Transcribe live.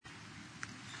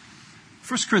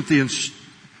1 Corinthians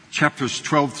chapters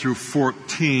 12 through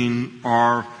 14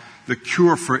 are the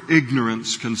cure for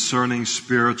ignorance concerning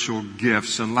spiritual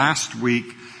gifts. And last week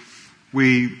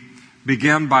we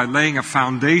began by laying a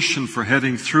foundation for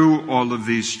heading through all of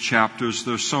these chapters.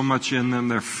 There's so much in them.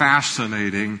 They're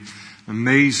fascinating,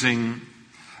 amazing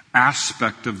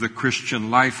aspect of the Christian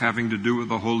life having to do with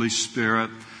the Holy Spirit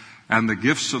and the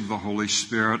gifts of the Holy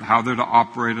Spirit, how they're to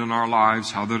operate in our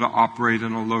lives, how they're to operate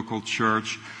in a local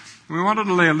church. And we wanted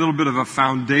to lay a little bit of a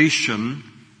foundation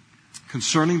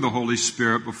concerning the Holy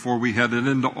Spirit before we headed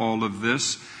into all of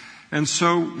this. And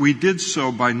so we did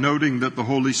so by noting that the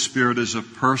Holy Spirit is a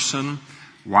person,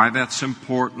 why that's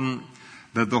important,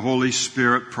 that the Holy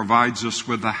Spirit provides us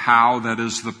with the how, that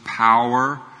is the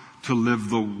power to live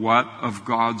the what of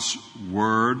God's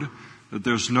Word, that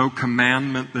there's no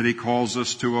commandment that He calls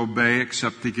us to obey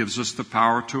except He gives us the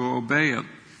power to obey it.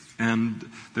 And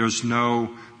there's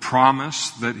no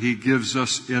promise that He gives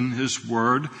us in His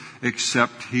Word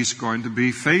except He's going to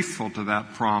be faithful to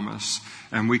that promise.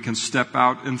 And we can step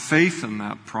out in faith in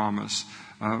that promise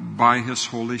by His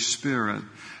Holy Spirit.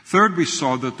 Third, we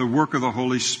saw that the work of the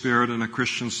Holy Spirit in a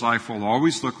Christian's life will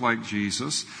always look like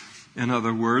Jesus. In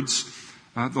other words,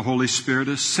 the Holy Spirit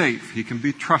is safe. He can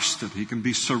be trusted. He can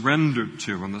be surrendered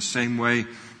to in the same way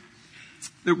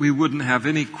that we wouldn't have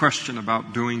any question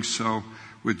about doing so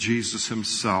with Jesus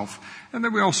Himself. And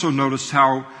then we also noticed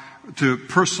how to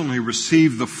personally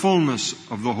receive the fullness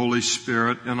of the Holy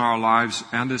Spirit in our lives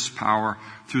and His power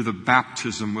through the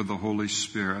baptism with the Holy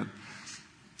Spirit.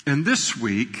 And this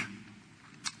week,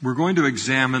 we're going to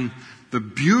examine the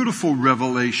beautiful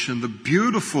revelation, the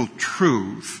beautiful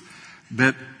truth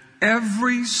that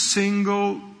every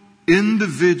single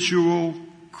individual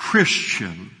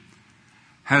Christian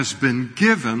has been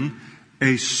given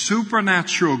a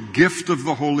supernatural gift of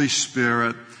the Holy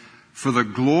Spirit for the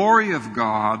glory of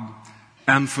God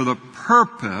and for the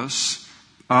purpose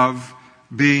of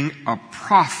being a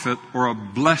prophet or a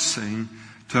blessing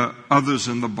to others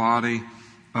in the body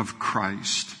of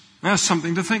Christ. That's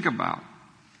something to think about.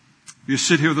 You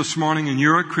sit here this morning and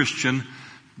you're a Christian.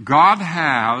 God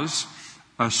has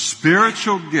a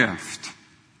spiritual gift,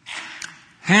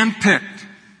 handpicked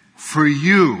for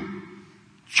you,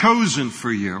 chosen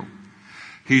for you.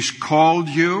 He's called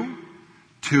you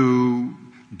to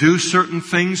do certain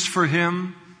things for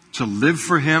Him, to live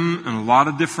for Him in a lot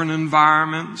of different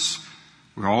environments.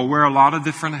 We all wear a lot of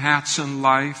different hats in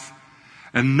life.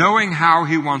 And knowing how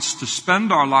He wants to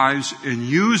spend our lives and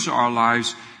use our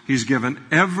lives, He's given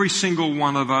every single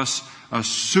one of us a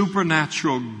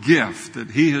supernatural gift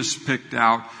that He has picked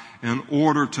out in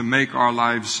order to make our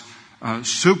lives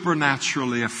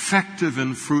supernaturally effective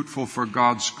and fruitful for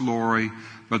God's glory,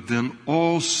 but then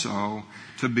also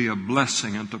to be a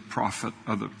blessing and to profit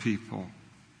other people.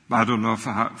 I don't know if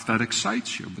that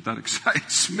excites you, but that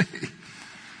excites me.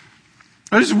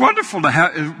 It's wonderful to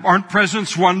have. Aren't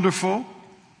presents wonderful?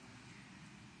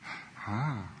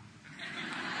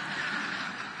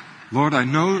 Lord, I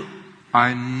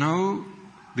know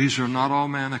these are not all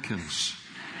mannequins.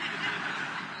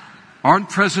 Aren't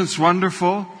presents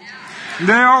wonderful?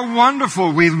 They are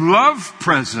wonderful. We love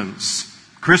presents.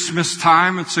 Christmas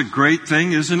time, it's a great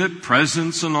thing, isn't it?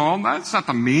 Presents and all. That's not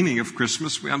the meaning of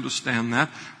Christmas. We understand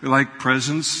that. We like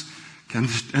presents,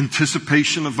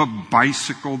 anticipation of a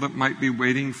bicycle that might be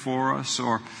waiting for us,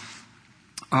 or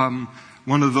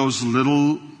one of those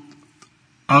little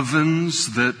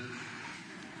ovens that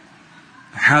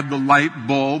had the light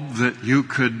bulb that you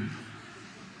could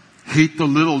heat the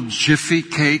little Jiffy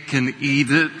cake and eat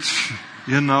it,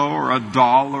 or a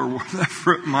doll or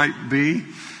whatever it might be.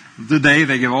 Today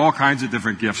they give all kinds of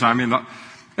different gifts. I mean,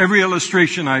 every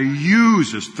illustration I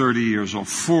use is 30 years old,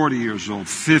 40 years old,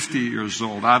 50 years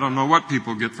old. I don't know what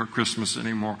people get for Christmas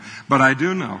anymore. But I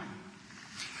do know,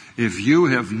 if you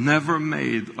have never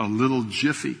made a little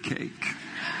Jiffy cake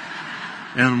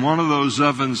in one of those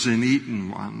ovens and eaten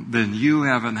one, then you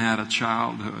haven't had a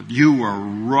childhood. You were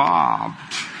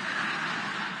robbed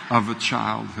of a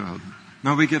childhood.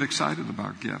 No, we get excited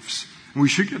about gifts. We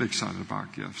should get excited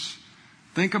about gifts.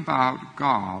 Think about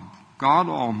God. God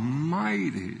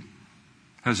Almighty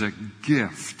has a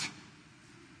gift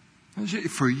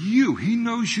for you. He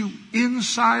knows you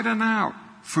inside and out.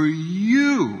 For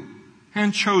you,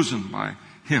 and chosen by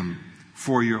Him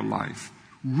for your life.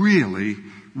 Really,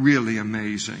 really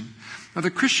amazing. Now,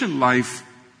 the Christian life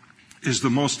is the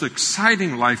most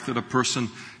exciting life that a person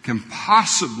can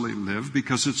possibly live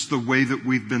because it's the way that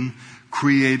we've been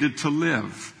created to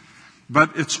live.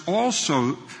 But it's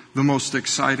also the most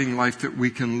exciting life that we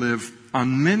can live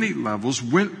on many levels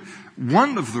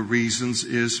One of the reasons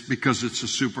is because it's a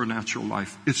supernatural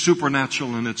life. It's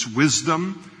supernatural in its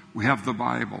wisdom. We have the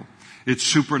Bible. It's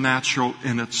supernatural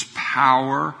in its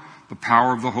power, the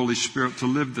power of the Holy Spirit to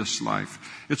live this life.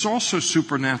 It's also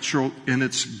supernatural in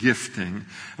its gifting.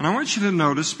 And I want you to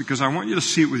notice, because I want you to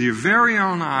see it with your very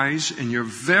own eyes in your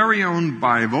very own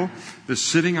Bible that's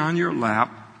sitting on your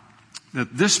lap,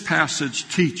 that this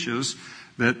passage teaches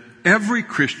that every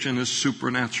Christian is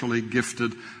supernaturally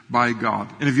gifted by God.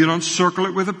 And if you don't circle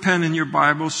it with a pen in your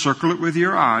Bible, circle it with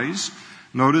your eyes.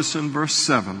 Notice in verse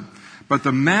 7, but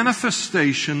the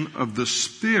manifestation of the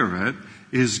Spirit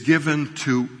is given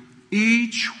to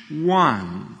each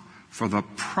one for the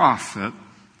profit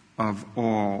of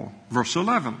all. Verse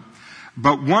 11,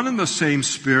 but one and the same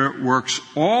Spirit works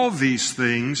all these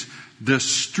things,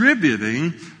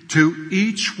 distributing to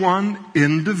each one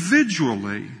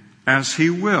individually as He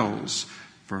wills.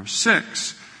 Verse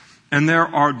 6, and there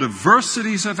are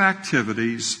diversities of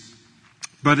activities,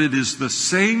 but it is the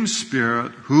same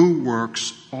Spirit who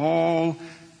works all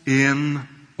in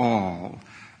all.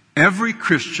 Every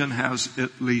Christian has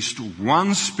at least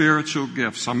one spiritual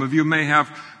gift. Some of you may have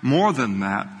more than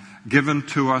that given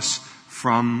to us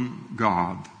from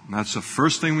God. And that's the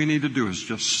first thing we need to do, is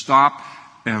just stop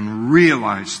and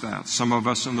realize that. Some of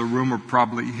us in the room are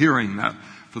probably hearing that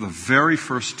for the very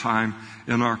first time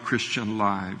in our Christian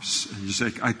lives. And you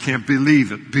say, I can't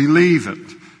believe it. Believe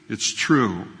it. It's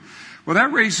true. Well,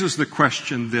 that raises the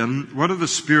question then, what are the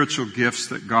spiritual gifts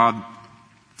that God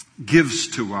gives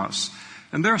to us?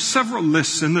 And there are several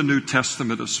lists in the New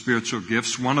Testament of spiritual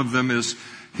gifts. One of them is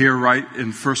here right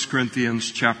in 1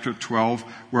 Corinthians chapter 12,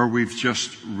 where we've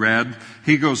just read.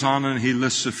 He goes on and he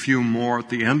lists a few more at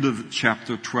the end of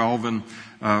chapter 12 and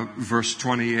verse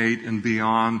 28 and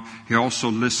beyond. He also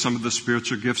lists some of the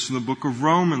spiritual gifts in the book of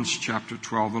Romans chapter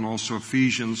 12 and also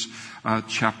Ephesians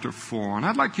chapter 4. And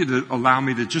I'd like you to allow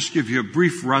me to just give you a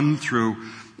brief run through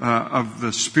of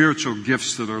the spiritual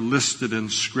gifts that are listed in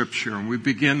Scripture. And we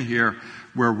begin here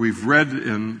where we've read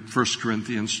in 1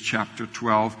 Corinthians chapter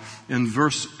 12 in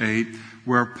verse 8,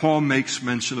 where Paul makes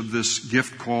mention of this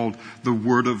gift called the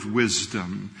word of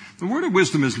wisdom. The word of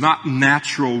wisdom is not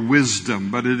natural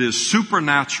wisdom, but it is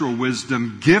supernatural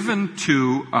wisdom given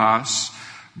to us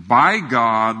by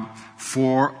God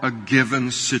for a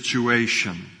given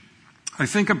situation. I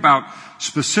think about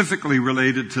specifically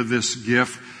related to this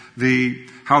gift,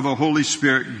 how the Holy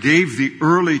Spirit gave the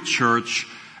early church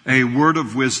a word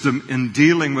of wisdom in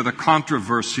dealing with a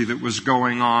controversy that was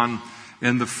going on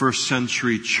in the first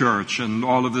century church. And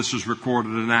all of this is recorded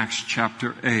in Acts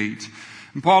chapter 8.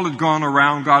 And Paul had gone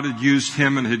around, God had used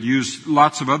him and had used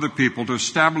lots of other people to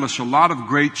establish a lot of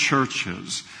great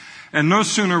churches. And no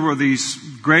sooner were these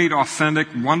great, authentic,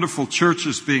 wonderful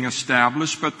churches being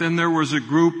established, but then there was a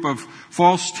group of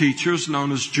false teachers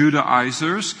known as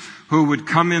Judaizers who would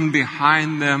come in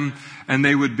behind them, and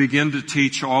they would begin to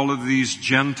teach all of these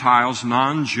Gentiles,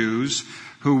 non-Jews,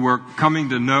 who were coming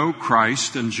to know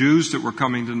Christ, and Jews that were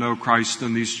coming to know Christ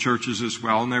in these churches as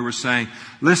well. And they were saying,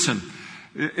 listen,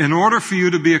 in order for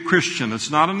you to be a Christian, it's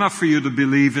not enough for you to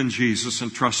believe in Jesus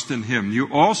and trust in Him.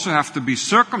 You also have to be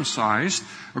circumcised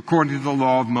according to the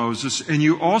law of Moses, and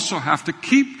you also have to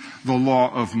keep the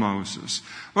law of Moses.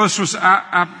 Well, this was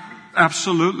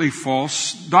absolutely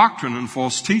false doctrine and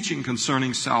false teaching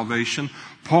concerning salvation.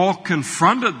 Paul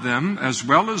confronted them, as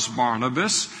well as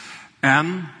Barnabas,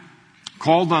 and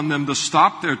called on them to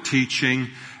stop their teaching,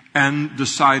 and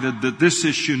decided that this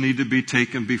issue needed to be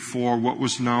taken before what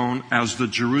was known as the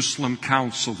Jerusalem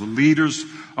Council, the leaders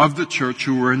of the church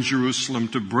who were in Jerusalem,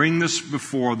 to bring this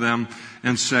before them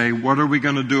and say, what are we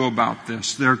going to do about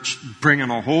this? They're bringing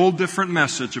a whole different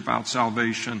message about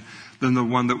salvation than the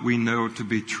one that we know to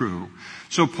be true.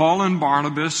 So Paul and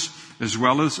Barnabas, as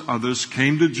well as others,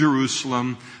 came to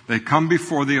Jerusalem. They come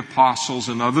before the apostles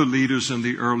and other leaders in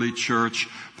the early church.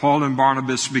 Paul and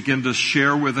Barnabas begin to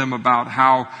share with them about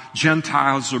how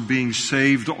Gentiles are being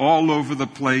saved all over the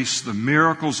place, the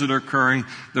miracles that are occurring.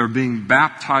 They're being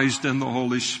baptized in the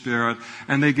Holy Spirit,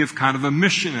 and they give kind of a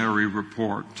missionary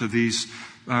report to these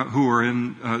who are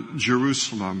in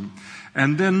Jerusalem.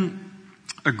 And then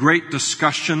a great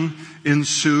discussion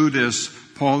ensued as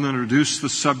Paul introduced the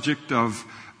subject of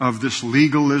this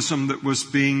legalism that was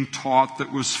being taught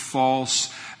that was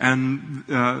false. And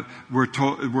we're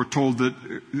told that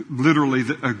literally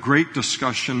a great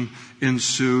discussion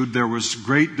ensued. There was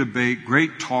great debate,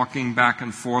 great talking back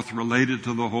and forth related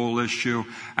to the whole issue.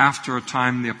 After a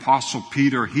time, the Apostle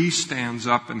Peter, he stands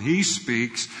up and he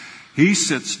speaks. He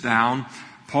sits down.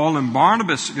 Paul and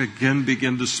Barnabas again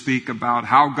begin to speak about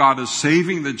how God is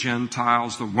saving the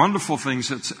Gentiles, the wonderful things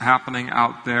that's happening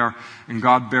out there, and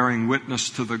God bearing witness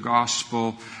to the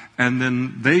gospel. And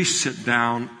then they sit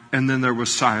down, and then there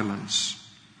was silence.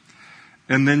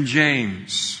 And then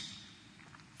James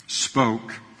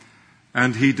spoke,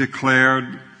 and he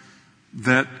declared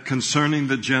that concerning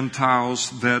the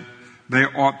Gentiles, that they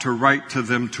ought to write to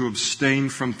them to abstain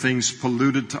from things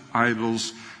polluted to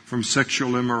idols, from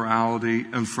sexual immorality,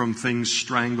 and from things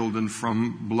strangled, and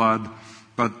from blood.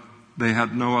 But they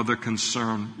had no other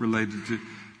concern related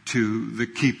to the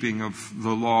keeping of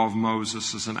the law of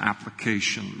Moses as an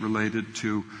application related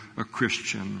to a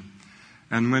Christian.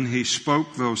 And when he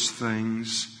spoke those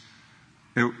things,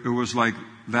 it was like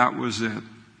that was it.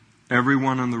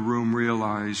 Everyone in the room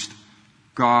realized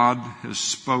God has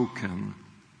spoken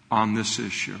on this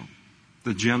issue.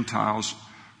 The Gentiles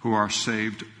who are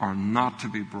saved are not to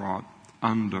be brought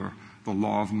under the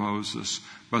law of Moses,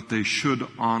 but they should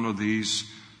honor these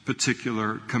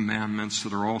particular commandments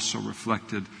that are also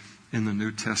reflected in the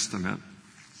New Testament.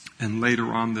 And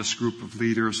later on, this group of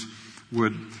leaders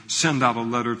would send out a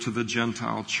letter to the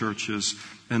Gentile churches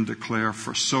and declare,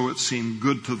 "For so it seemed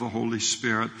good to the Holy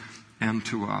Spirit and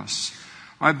to us."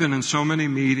 I've been in so many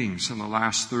meetings in the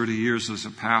last 30 years as a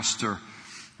pastor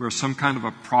where some kind of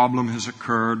a problem has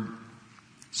occurred,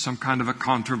 some kind of a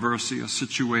controversy, a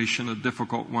situation, a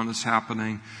difficult one is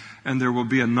happening, and there will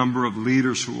be a number of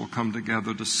leaders who will come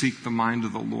together to seek the mind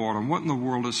of the Lord. And what in the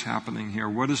world is happening here?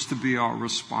 What is to be our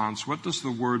response? What does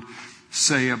the Word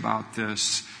say about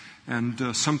this?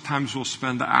 And sometimes we'll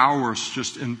spend hours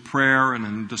just in prayer and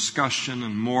in discussion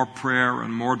and more prayer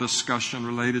and more discussion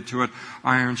related to it.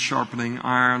 Iron sharpening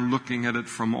iron, looking at it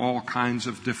from all kinds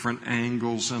of different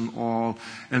angles and all.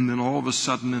 And then all of a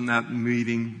sudden in that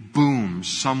meeting, boom,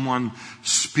 someone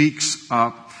speaks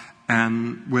up.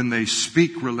 And when they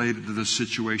speak related to the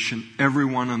situation,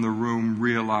 everyone in the room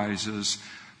realizes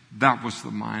that was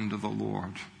the mind of the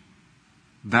Lord.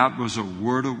 That was a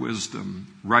word of wisdom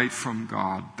right from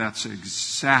God. That's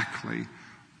exactly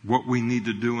what we need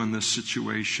to do in this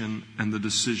situation and the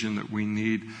decision that we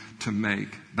need to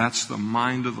make. That's the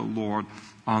mind of the Lord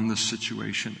on this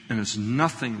situation. And it's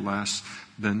nothing less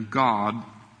than God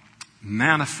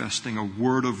manifesting a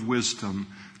word of wisdom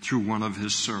through one of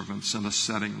His servants in a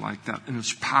setting like that. And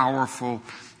it's powerful,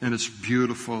 and it's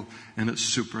beautiful, and it's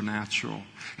supernatural.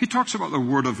 He talks about the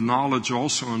word of knowledge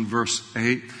also in verse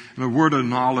 8. And the word of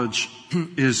knowledge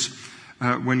is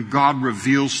when God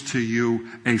reveals to you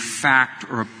a fact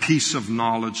or a piece of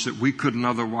knowledge that we couldn't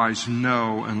otherwise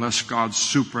know unless God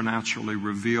supernaturally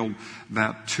revealed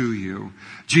that to you.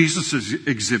 Jesus has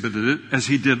exhibited it as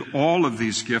He did all of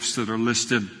these gifts that are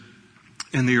listed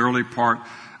in the early part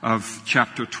of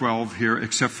chapter 12 here,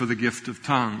 except for the gift of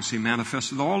tongues. He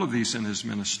manifested all of these in His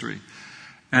ministry.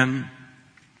 And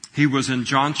He was in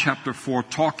John chapter 4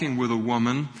 talking with a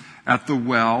woman at the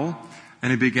well, and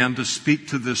He began to speak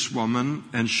to this woman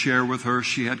and share with her.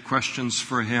 She had questions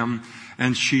for Him,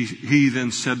 and he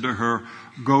then said to her,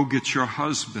 "Go get your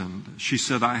husband." She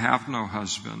said, "I have no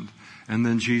husband." And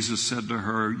then Jesus said to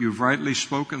her, "You've rightly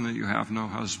spoken that you have no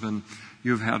husband.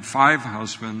 You've had 5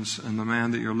 husbands, and the man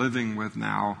that you're living with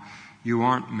now, you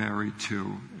aren't married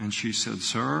to." And she said,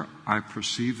 "Sir, I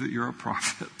perceive that you're a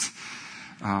prophet."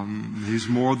 He's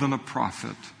more than a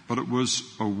prophet, but it was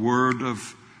a word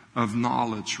of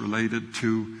knowledge related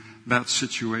to that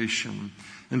situation.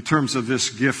 In terms of this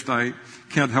gift, I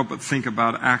can't help but think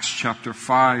about Acts chapter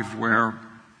 5, where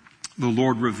the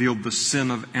Lord revealed the sin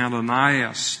of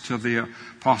Ananias to the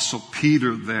apostle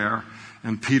Peter there.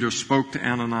 And Peter spoke to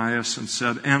Ananias and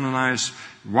said, "Ananias,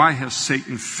 why has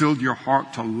Satan filled your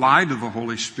heart to lie to the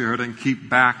Holy Spirit and keep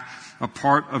back a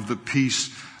part of the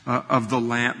piece of the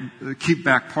land, keep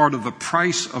back part of the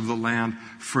price of the land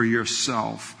for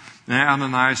yourself?" Now,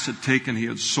 Ananias he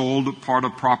had sold a part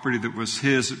of property that was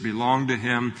his, it belonged to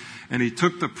him, and he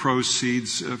took the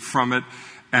proceeds from it,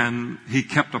 and he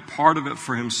kept a part of it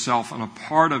for himself, and a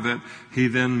part of it he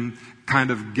then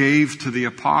kind of gave to the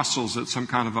apostles at some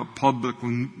kind of a public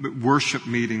worship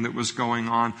meeting that was going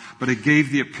on, but it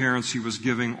gave the appearance he was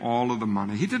giving all of the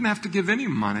money. He didn't have to give any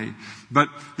money, but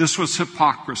this was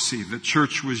hypocrisy. The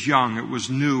church was young, it was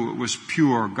new, it was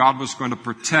pure. God was going to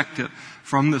protect it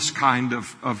from this kind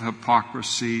of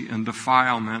hypocrisy and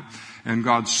defilement. And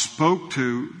God spoke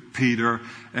to Peter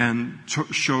and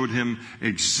showed him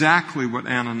exactly what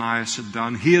Ananias had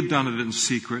done. He had done it in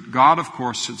secret. God, of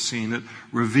course, had seen it,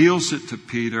 reveals it to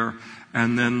Peter,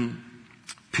 and then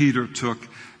Peter took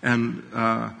and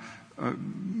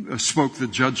spoke the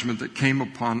judgment that came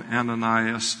upon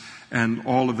Ananias, and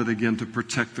all of it again to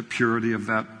protect the purity of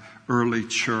that early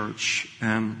church.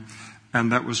 And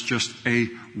that was just a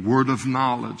word of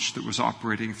knowledge that was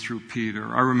operating through Peter.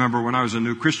 I remember when I was a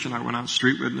new Christian, I went out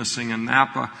street witnessing in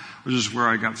Napa, which is where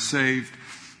I got saved.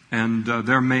 And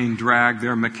their main drag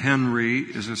there,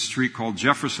 McHenry, is a street called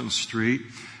Jefferson Street.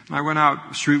 And I went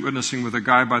out street witnessing with a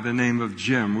guy by the name of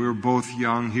Jim. We were both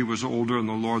young. He was older in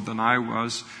the Lord than I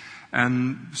was.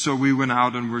 And so we went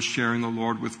out and were sharing the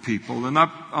Lord with people. And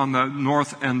up on the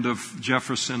north end of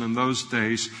Jefferson in those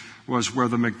days was where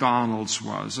the McDonald's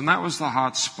was. And that was the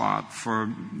hot spot for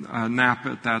Napa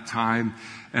at that time.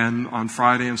 And on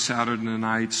Friday and Saturday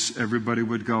nights, everybody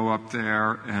would go up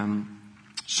there. And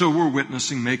so we're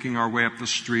witnessing, making our way up the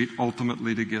street,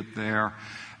 ultimately to get there.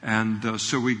 And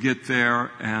so we get there,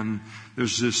 and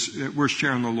we're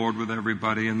sharing the Lord with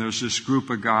everybody, and there's this group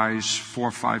of guys,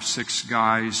 4, 5, 6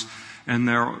 guys, and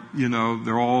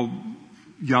they're all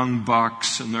young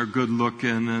bucks, and they're good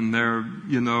looking, and they're,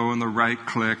 in the right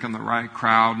clique and the right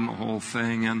crowd and the whole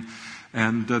thing.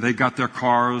 And they got their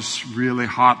cars, really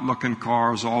hot looking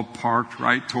cars, all parked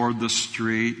right toward the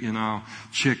street,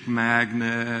 chick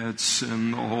magnets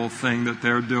and the whole thing that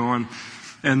they're doing.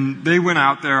 And they went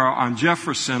out there on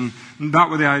Jefferson, not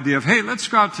with the idea of, hey, let's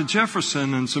go out to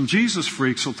Jefferson and some Jesus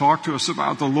freaks will talk to us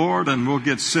about the Lord and we'll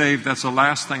get saved. That's the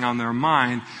last thing on their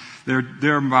mind.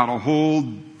 They're about a whole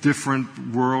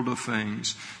different world of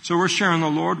things. So we're sharing the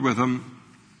Lord with them.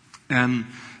 And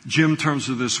Jim turns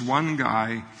to this one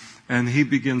guy and he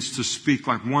begins to speak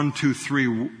like 1, 2,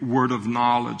 3 word of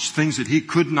knowledge, things that he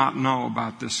could not know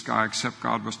about this guy except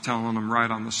God was telling him right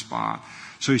on the spot.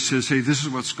 So he says, hey, this is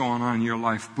what's going on in your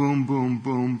life. Boom, boom,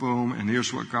 boom, boom. And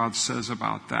here's what God says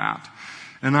about that.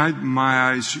 And my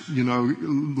eyes,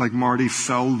 like Marty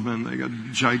Feldman, they got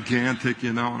gigantic,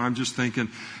 and I'm just thinking,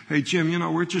 hey, Jim,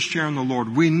 we're just sharing the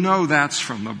Lord. We know that's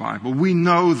from the Bible. We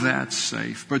know that's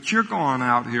safe. But you're going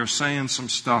out here saying some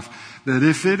stuff that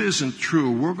if it isn't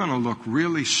true, we're going to look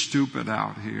really stupid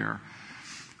out here.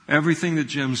 Everything that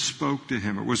Jim spoke to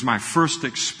him, it was my first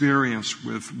experience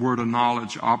with word of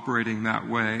knowledge operating that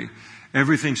way.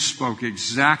 Everything spoke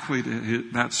exactly to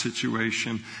that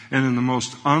situation, and in the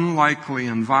most unlikely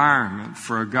environment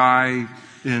for a guy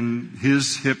in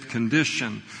his hip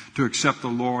condition to accept the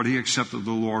Lord. He accepted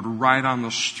the Lord right on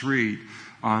the street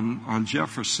on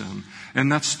Jefferson.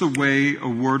 And that's the way a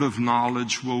word of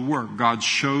knowledge will work. God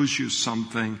shows you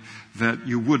something that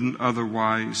you wouldn't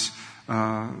otherwise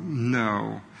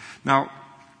know. Now,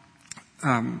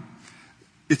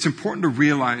 it's important to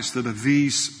realize that of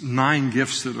these 9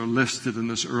 gifts that are listed in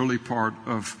this early part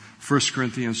of 1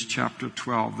 Corinthians chapter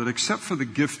 12, that except for the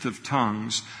gift of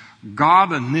tongues,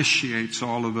 God initiates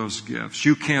all of those gifts.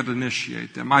 You can't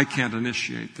initiate them. I can't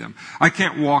initiate them. I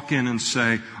can't walk in and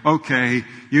say, okay,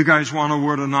 you guys want a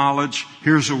word of knowledge?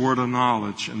 Here's a word of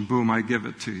knowledge. And boom, I give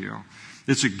it to you.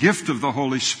 It's a gift of the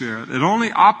Holy Spirit. It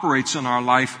only operates in our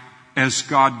life as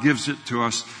God gives it to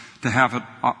us to have it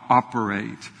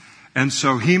operate. And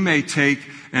so He may take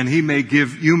and He may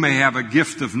give, you may have a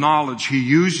gift of knowledge. He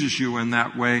uses you in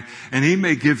that way. And He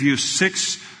may give you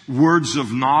 6 words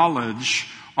of knowledge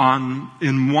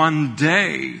in one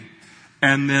day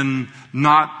and then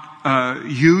not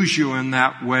use you in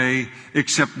that way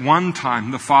except one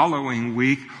time the following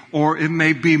week, or it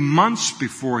may be months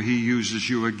before He uses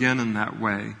you again in that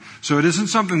way. So it isn't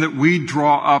something that we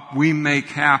draw up, we make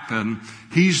happen.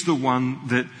 He's the one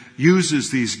that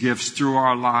uses these gifts through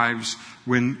our lives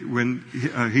when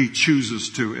He chooses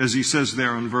to. As He says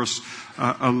there in verse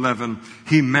 11,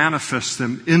 He manifests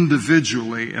them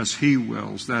individually as He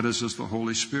wills. That is, as the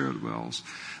Holy Spirit wills.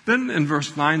 Then in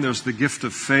verse 9, there's the gift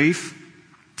of faith.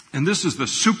 And this is the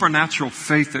supernatural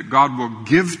faith that God will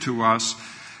give to us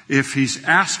if He's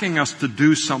asking us to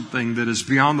do something that is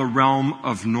beyond the realm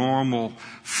of normal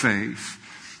faith.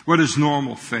 What is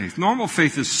normal faith? Normal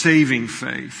faith is saving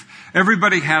faith.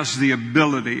 Everybody has the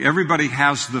ability, everybody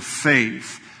has the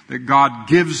faith that God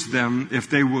gives them if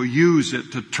they will use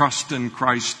it to trust in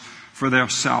Christ for their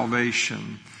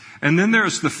salvation. And then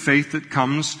there's the faith that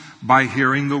comes by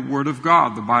hearing the Word of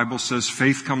God. The Bible says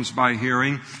faith comes by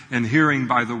hearing, and hearing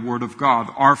by the Word of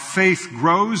God. Our faith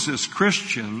grows as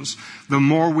Christians the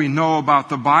more we know about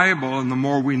the Bible and the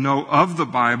more we know of the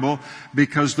Bible,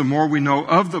 because the more we know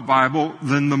of the Bible,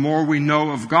 then the more we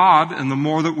know of God, and the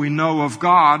more that we know of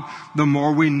God, the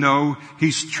more we know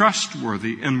He's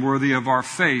trustworthy and worthy of our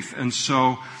faith. And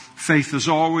so faith is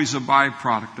always a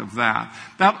byproduct of that.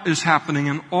 That is happening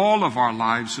in all of our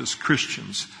lives as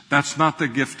Christians. That's not the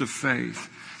gift of faith.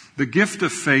 The gift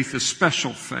of faith is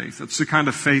special faith. It's the kind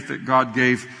of faith that God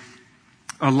gave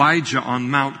Elijah on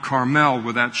Mount Carmel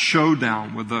with that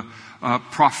showdown with the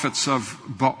prophets of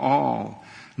Baal.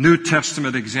 New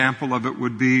Testament example of it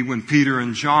would be when Peter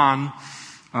and John,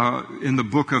 in the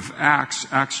book of Acts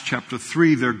chapter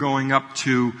 3, they're going up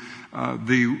to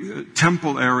the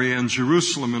temple area in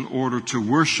Jerusalem in order to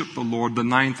worship the Lord, the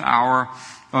 9th hour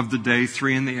of the day,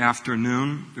 3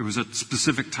 p.m. It was a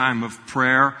specific time of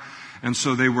prayer. And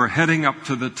so they were heading up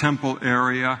to the temple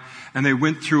area, and they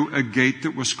went through a gate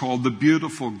that was called the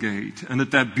Beautiful Gate. And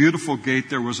at that beautiful gate,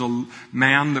 there was a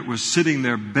man that was sitting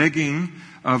there begging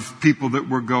of people that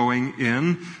were going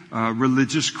in.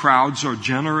 Religious crowds are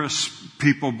generous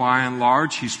people by and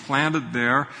large. He's planted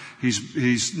there.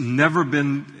 He's never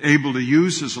been able to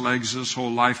use his legs his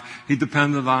whole life. He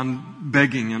depended on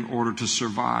begging in order to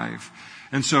survive.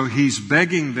 And so he's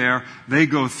begging there. They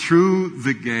go through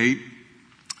the gate.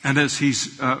 And as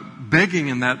he's begging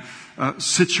in that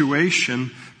situation,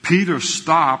 Peter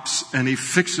stops and he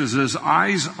fixes his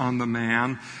eyes on the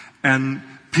man. And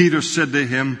Peter said to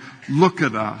him, "Look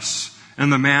at us."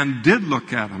 And the man did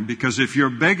look at him, because if you're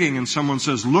begging and someone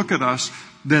says, "Look at us,"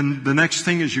 then the next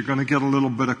thing is you're going to get a little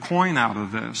bit of coin out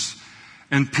of this.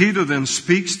 And Peter then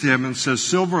speaks to him and says,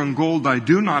 "Silver and gold I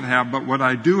do not have, but what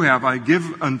I do have I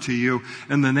give unto you.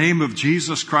 In the name of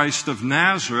Jesus Christ of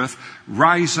Nazareth,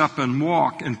 rise up and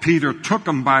walk." And Peter took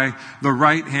him by the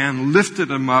right hand, lifted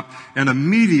him up, and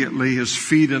immediately his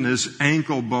feet and his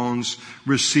ankle bones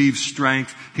received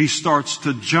strength. He starts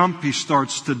to jump, he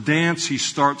starts to dance, he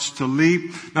starts to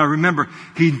leap. Now remember,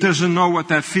 he doesn't know what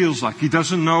that feels like. He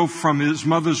doesn't know from his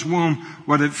mother's womb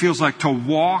what it feels like to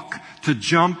walk, to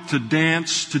jump, to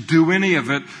dance, to do any of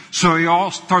it. So he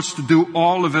all starts to do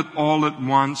all of it all at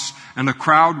once, and the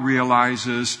crowd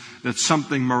realizes that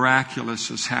something miraculous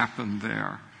has happened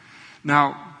there.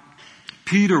 Now,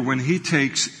 Peter, when he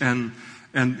takes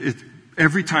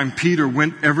every time Peter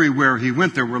went everywhere he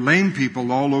went, there were lame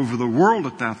people all over the world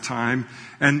at that time,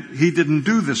 and he didn't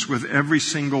do this with every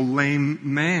single lame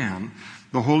man.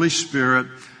 The Holy Spirit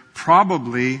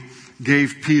probably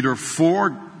gave Peter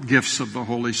 4 gifts of the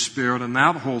Holy Spirit in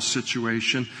that whole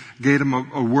situation. Gave him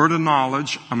a word of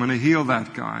knowledge. I'm going to heal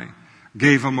that guy.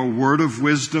 Gave him a word of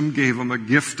wisdom, gave him a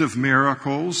gift of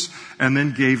miracles, and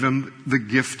then gave him the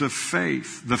gift of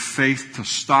faith. The faith to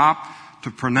stop,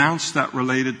 to pronounce that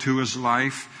related to his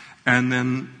life, and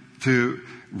then to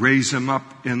raise him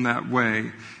up in that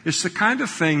way. It's the kind of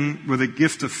thing with a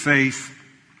gift of faith,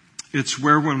 it's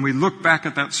where when we look back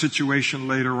at that situation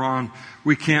later on,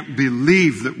 we can't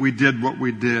believe that we did what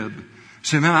we did.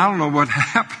 Say, man, I don't know what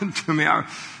happened to me. I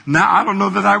don't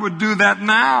know that I would do that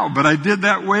now, but I did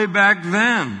that way back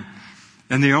then.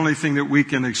 And the only thing that we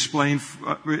can explain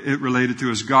it related to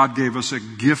is God gave us a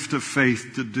gift of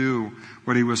faith to do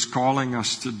what He was calling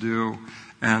us to do,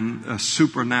 and a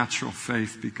supernatural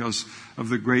faith because of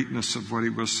the greatness of what He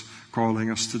was calling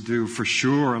us to do. For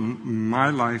sure, in my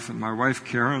life and my wife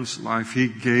Karen's life, He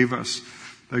gave us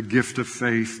a gift of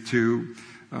faith to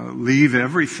leave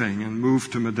everything and move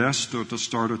to Modesto to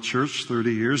start a church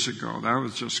 30 years ago. That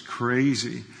was just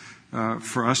crazy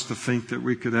for us to think that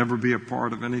we could ever be a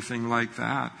part of anything like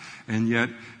that. And yet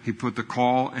He put the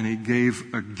call and He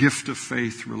gave a gift of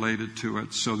faith related to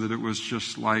it, so that it was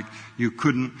just like you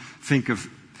couldn't think of,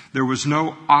 there was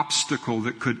no obstacle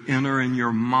that could enter in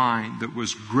your mind that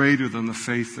was greater than the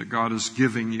faith that God is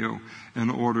giving you in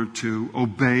order to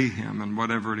obey Him and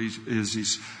whatever it is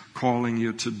He's calling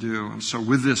you to do. And so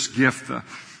with this gift, the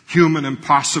human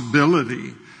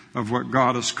impossibility of what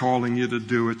God is calling you to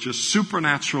do, it's just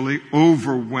supernaturally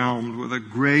overwhelmed with a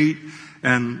great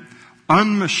and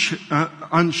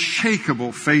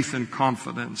unshakable faith and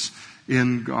confidence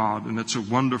in God. And it's a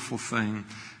wonderful thing.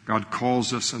 God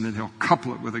calls us, and then He'll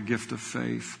couple it with a gift of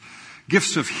faith.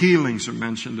 Gifts of healings are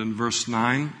mentioned in verse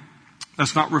 9.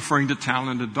 That's not referring to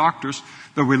talented doctors,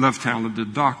 though we love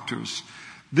talented doctors.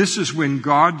 This is when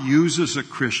God uses a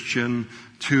Christian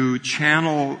to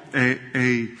channel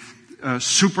a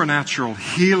supernatural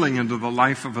healing into the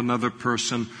life of another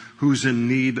person who's in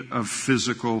need of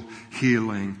physical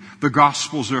healing. The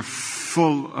Gospels are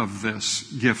full of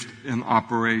this gift in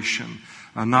operation.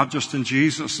 Not just in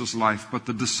Jesus' life, but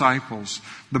the disciples.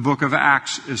 The book of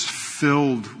Acts is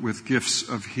filled with gifts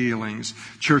of healings.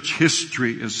 Church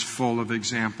history is full of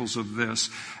examples of this.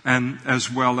 And as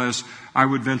well as, I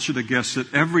would venture to guess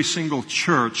that every single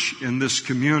church in this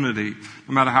community,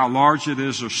 no matter how large it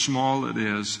is or small it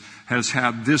is, has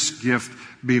had this gift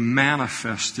be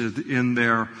manifested in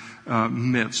their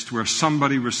midst, where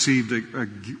somebody received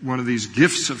one of these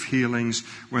gifts of healings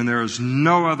when there is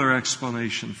no other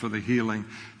explanation for the healing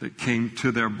that came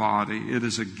to their body. It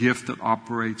is a gift that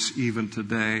operates even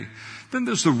today. Then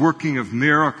there's the working of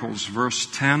miracles, verse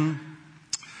 10.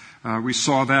 We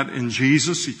saw that in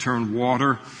Jesus. He turned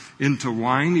water into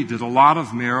wine. He did a lot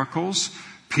of miracles.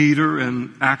 Peter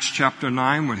in Acts chapter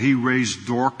 9, when he raised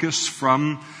Dorcas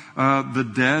from the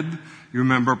dead. You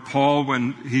remember Paul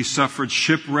when he suffered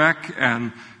shipwreck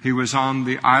and he was on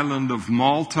the island of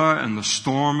Malta and the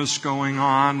storm is going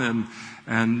on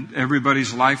and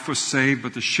everybody's life was saved,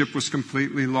 but the ship was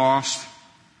completely lost.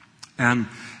 And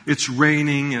it's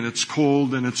raining and it's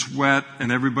cold and it's wet and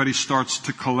everybody starts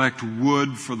to collect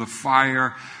wood for the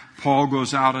fire. Paul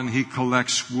goes out and he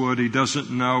collects wood. He doesn't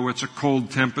know. It's a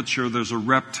cold temperature. There's a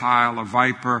reptile, a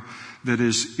viper, that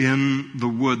is in the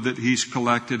wood that he's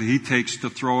collected. He takes to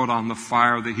throw it on the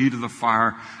fire. The heat of the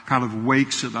fire kind of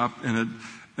wakes it up and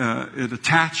it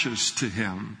attaches to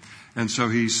him. And so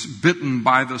he's bitten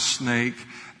by the snake.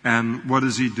 And what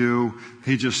does he do?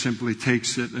 He just simply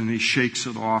takes it and he shakes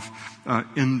it off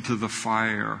into the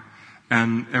fire.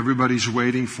 And everybody's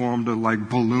waiting for him to like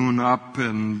balloon up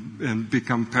and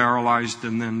become paralyzed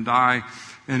and then die.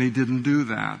 And he didn't do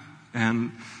that.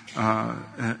 And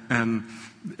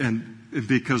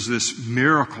because this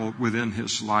miracle within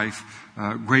his life,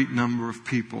 a great number of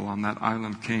people on that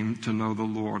island came to know the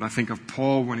Lord. I think of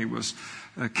Paul when he was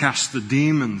cast the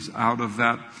demons out of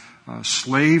that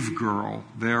slave girl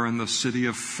there in the city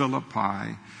of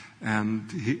Philippi,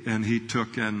 and he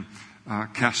took and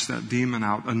cast that demon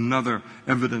out. Another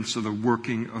evidence of the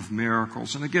working of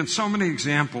miracles. And again, so many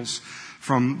examples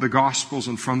from the Gospels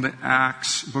and from the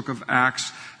book of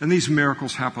Acts. And these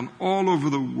miracles happen all over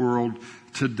the world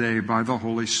today by the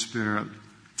Holy Spirit.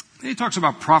 He talks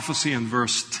about prophecy in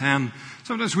verse 10.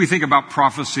 Sometimes we think about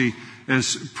prophecy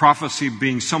as prophecy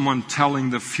being someone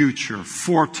telling the future,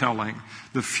 foretelling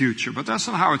the future. But that's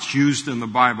not how it's used in the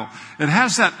Bible. It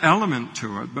has that element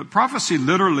to it, but prophecy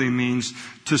literally means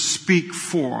to speak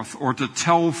forth or to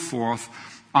tell forth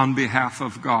on behalf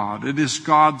of God. It is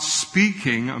God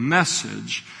speaking a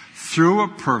message through a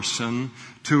person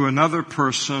to another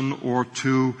person or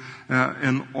to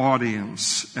an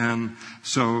audience. And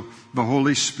so the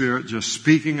Holy Spirit just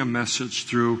speaking a message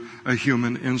through a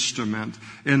human instrument.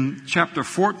 In chapter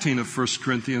 14 of 1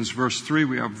 Corinthians verse 3,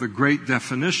 we have the great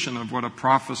definition of what a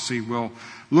prophecy will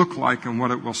look like and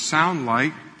what it will sound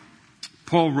like.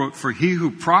 Paul wrote, "For he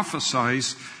who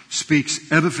prophesies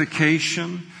speaks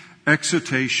edification,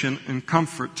 exhortation, and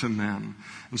comfort to men."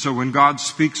 And so when God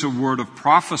speaks a word of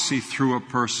prophecy through a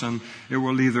person, it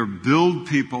will either build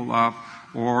people up,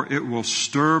 or it will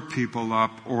stir people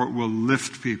up, or it will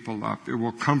lift people up. It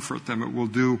will comfort them. It will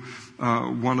do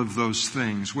one of those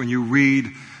things. When you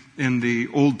read in the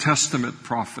Old Testament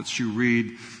prophets, you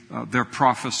read their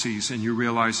prophecies and you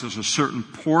realize there's a certain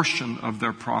portion of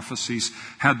their prophecies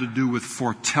had to do with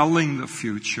foretelling the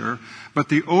future, but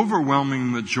the overwhelming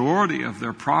majority of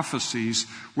their prophecies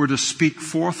were to speak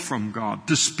forth from God,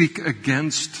 to speak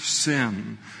against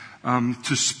sin,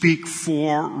 to speak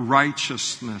for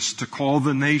righteousness, to call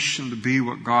the nation to be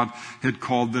what God had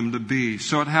called them to be.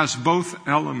 So it has both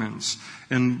elements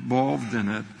involved in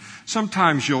it.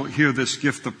 Sometimes you'll hear this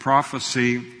gift of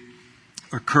prophecy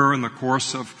occur in the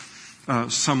course of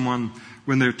someone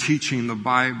when they're teaching the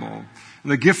Bible.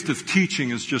 And the gift of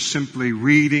teaching is just simply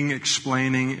reading,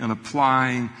 explaining, and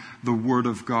applying the Word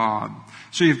of God.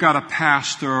 So you've got a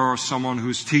pastor or someone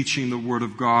who's teaching the Word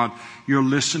of God. You're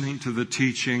listening to the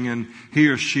teaching, and he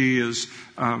or she is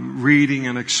reading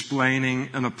and explaining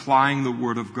and applying the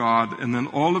Word of God. And then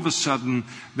all of a sudden,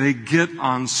 they get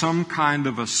on some kind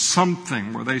of a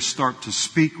something where they start to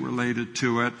speak related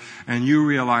to it, and you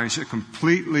realize a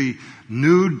completely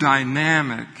new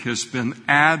dynamic has been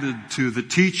added to the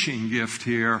teaching gift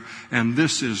here, and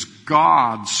this is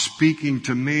God speaking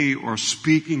to me or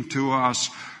speaking to us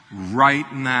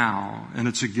right now. And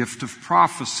it's a gift of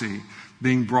prophecy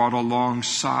being brought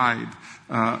alongside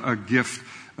a gift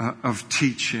of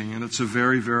teaching. And it's a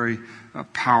very, very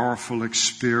powerful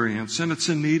experience. And it's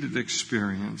a needed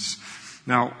experience.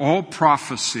 Now, all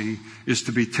prophecy is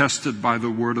to be tested by the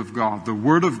Word of God. The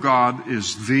Word of God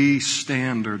is the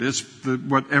standard. It's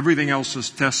what everything else is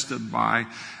tested by.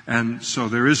 And so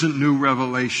there isn't new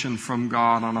revelation from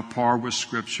God on a par with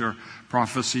Scripture.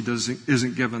 Prophecy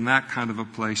isn't given that kind of a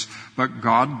place. But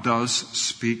God does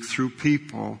speak through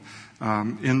people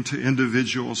into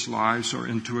individuals' lives or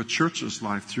into a church's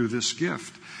life through this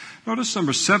gift. Notice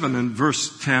number 7 in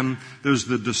verse 10, there's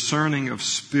the discerning of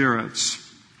spirits.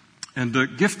 And the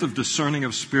gift of discerning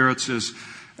of spirits is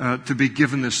to be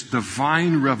given this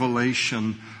divine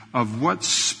revelation of what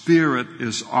spirit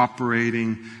is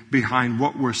operating behind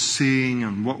what we're seeing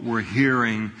and what we're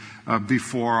hearing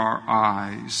before our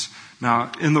eyes.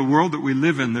 Now, in the world that we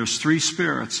live in, there's three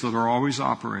spirits that are always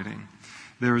operating.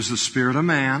 There is the spirit of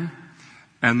man,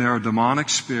 and there are demonic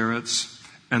spirits,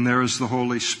 and there is the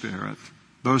Holy Spirit.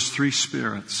 Those three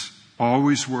spirits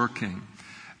always working.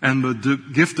 And the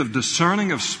gift of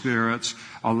discerning of spirits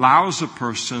allows a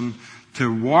person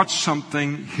to watch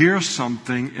something, hear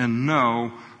something, and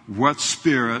know what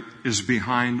spirit is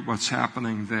behind what's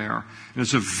happening there. And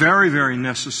it's a very, very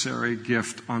necessary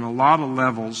gift on a lot of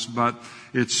levels, but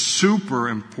it's super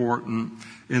important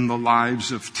in the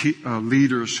lives of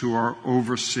leaders who are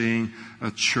overseeing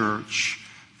a church,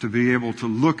 to be able to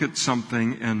look at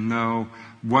something and know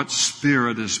what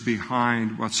spirit is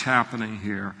behind what's happening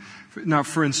here. Now,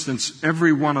 for instance,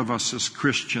 every one of us as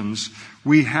Christians,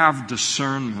 we have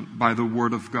discernment by the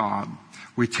Word of God.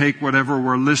 We take whatever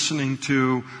we're listening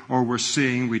to or we're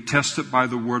seeing, we test it by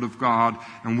the Word of God,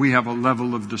 and we have a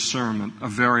level of discernment, a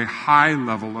very high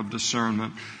level of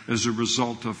discernment as a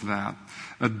result of that.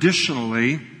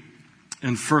 Additionally,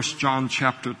 in 1 John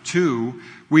chapter 2,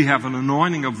 we have an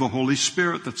anointing of the Holy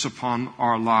Spirit that's upon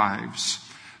our lives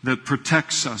that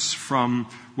protects us from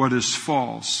what is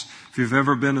false. If you've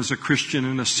ever been as a Christian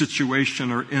in a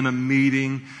situation or in a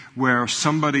meeting where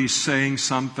somebody's saying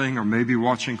something, or maybe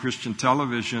watching Christian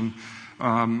television,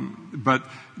 but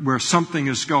where something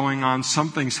is going on,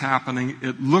 something's happening,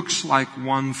 it looks like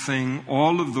one thing,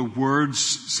 all of the words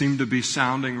seem to be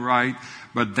sounding right,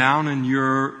 but down in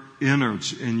your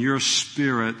innards, in your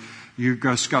spirit, you've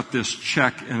just got this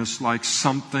check, and it's like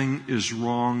something is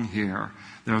wrong here.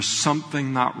 There's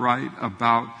something not right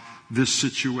about this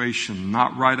situation,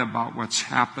 not right about what's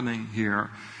happening here.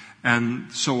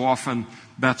 And so often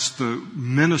that's the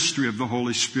ministry of the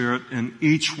Holy Spirit in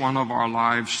each one of our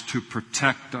lives to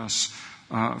protect us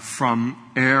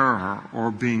from error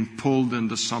or being pulled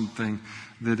into something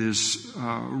that is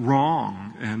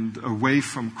wrong and away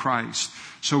from Christ.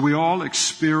 So we all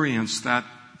experience that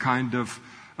kind of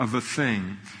a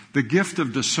thing. The gift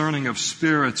of discerning of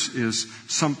spirits is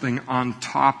something on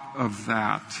top of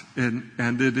that.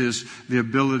 And it is the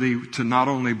ability to not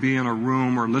only be in a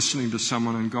room or listening to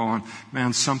someone and going,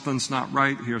 man, something's not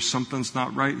right here, something's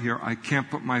not right here. I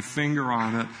can't put my finger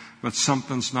on it, but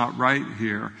something's not right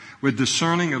here. With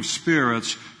discerning of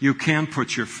spirits, you can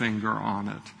put your finger on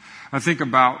it. I think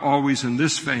about, always in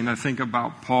this vein, I think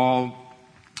about Paul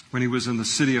when he was in the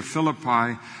city of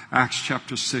Philippi, Acts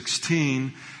chapter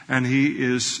 16, and he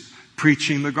is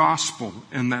preaching the gospel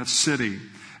in that city.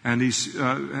 And he's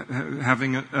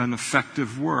having an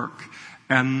effective work.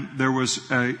 And there was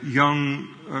a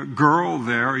young girl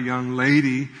there, a young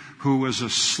lady, who was a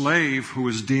slave who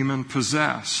was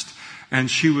demon-possessed.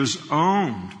 And she was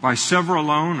owned by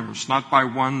several owners, not by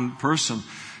one person.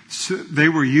 So they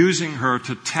were using her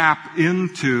to tap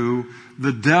into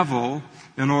the devil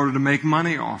in order to make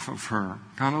money off of her.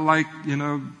 Kind of like,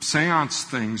 seance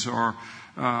things or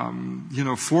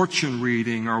fortune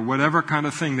reading or whatever kind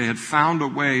of thing. They had found a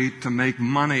way to make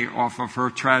money off of her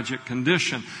tragic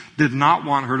condition. Did not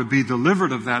want her to be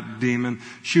delivered of that demon.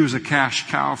 She was a cash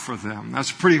cow for them.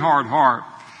 That's a pretty hard heart.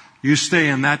 You stay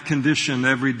in that condition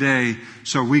every day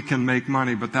so we can make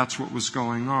money, but that's what was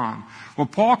going on. Well,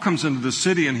 Paul comes into the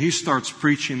city and he starts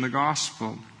preaching the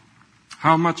gospel.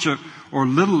 How much or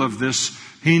little of this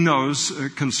he knows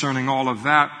concerning all of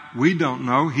that, we don't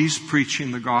know. He's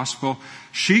preaching the gospel.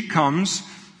 She comes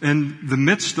in the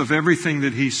midst of everything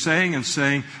that he's saying and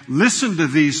saying, listen to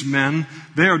these men.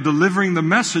 They are delivering the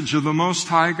message of the Most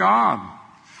High God.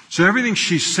 So everything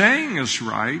she's saying is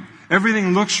right.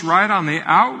 Everything looks right on the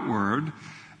outward.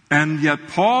 And yet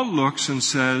Paul looks and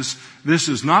says, this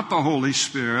is not the Holy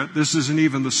Spirit. This isn't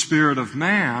even the spirit of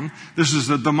man. This is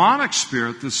the demonic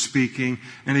spirit that's speaking.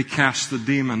 And he casts the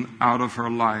demon out of her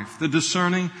life. The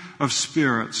discerning of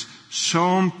spirits,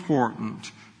 so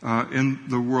important in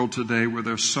the world today where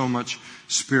there's so much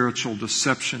spiritual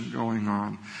deception going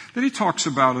on. Then he talks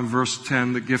about in verse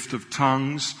 10 the gift of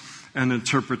tongues and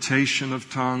interpretation of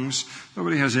tongues.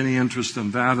 Nobody has any interest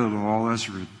in that at all.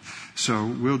 So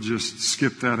we'll just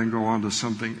skip that and go on to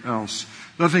something else.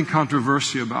 Nothing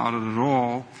controversy about it at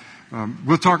all.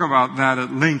 We'll talk about that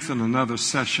at length in another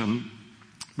session,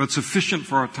 but sufficient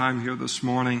for our time here this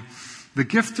morning. The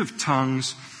gift of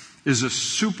tongues is a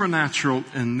supernatural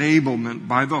enablement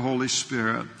by the Holy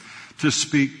Spirit to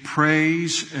speak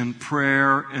praise and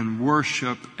prayer and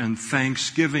worship and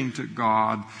thanksgiving to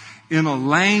God in a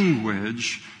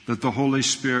language that the Holy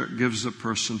Spirit gives a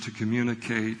person to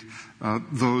communicate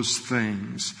those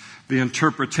things. The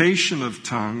interpretation of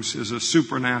tongues is a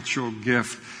supernatural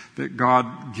gift that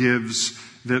God gives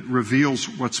that reveals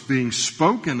what's being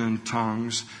spoken in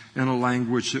tongues in a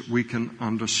language that we can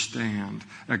understand.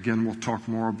 Again, we'll talk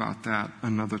more about that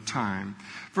another time.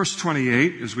 Verse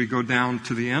 28, as we go down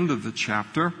to the end of the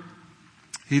chapter,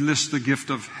 he lists the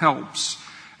gift of helps.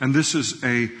 And this is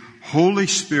a Holy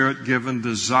Spirit-given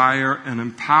desire and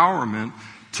empowerment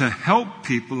to help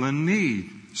people in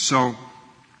need. So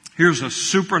here's a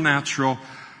supernatural,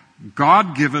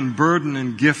 God-given burden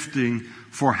and gifting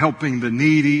for helping the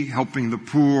needy, helping the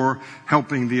poor,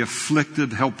 helping the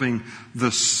afflicted, helping the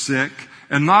sick.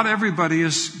 And not everybody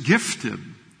is gifted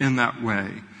in that way.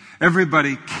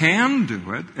 Everybody can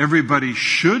do it. Everybody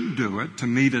should do it to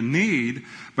meet a need.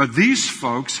 But these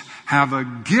folks have a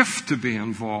gift to be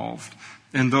involved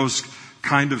in those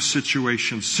kind of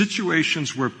situations.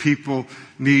 Situations where people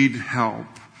need help.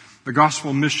 The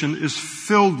gospel mission is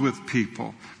filled with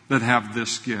people that have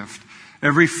this gift.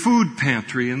 Every food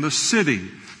pantry in the city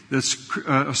that's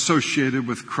associated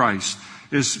with Christ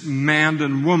is manned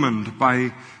and womaned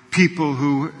by people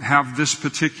who have this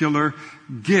particular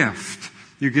gift.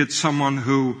 You get someone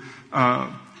who,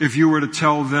 if you were to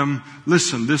tell them,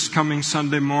 listen, this coming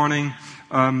Sunday morning,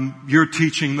 you're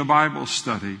teaching the Bible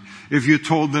study. If you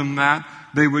told them that,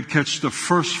 they would catch the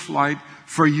first flight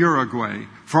for Uruguay,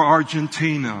 for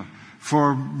Argentina,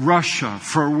 for Russia,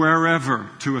 for wherever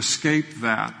to escape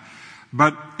that.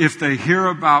 But if they hear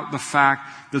about the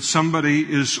fact that somebody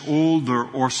is older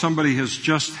or somebody has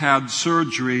just had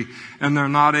surgery and they're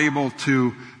not able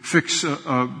to fix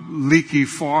a leaky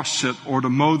faucet or to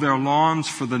mow their lawns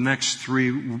for the next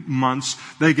 3 months,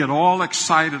 they get all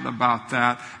excited about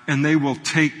that and they will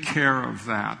take care of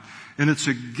that. And it's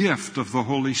a gift of the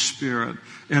Holy Spirit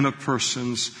in a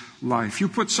person's life. You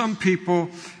put some people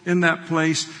in that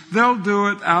place, they'll do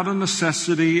it out of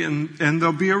necessity and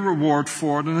there'll be a reward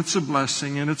for it and it's a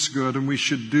blessing and it's good and we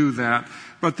should do that.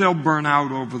 But they'll burn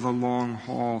out over the long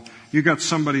haul. You got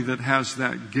somebody that has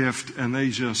that gift and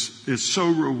it's so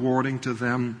rewarding to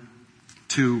them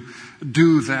to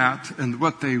do that, and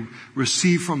what they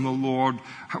receive from the Lord,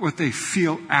 what they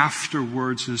feel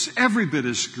afterwards is every bit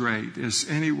as great as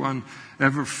anyone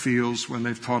ever feels when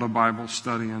they've taught a Bible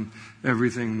study and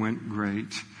everything went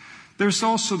great. There's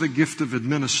also the gift of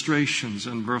administrations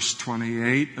in verse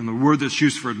 28, and the word that's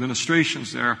used for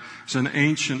administrations there is an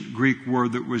ancient Greek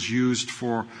word that was used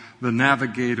for the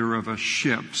navigator of a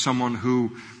ship, someone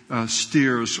who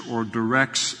steers or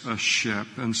directs a ship.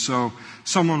 And so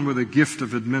someone with a gift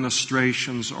of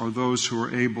administrations are those who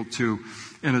are able to,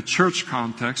 in a church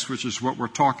context, which is what we're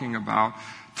talking about,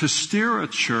 to steer a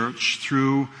church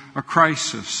through a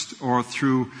crisis or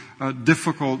through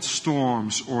difficult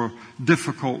storms or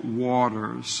difficult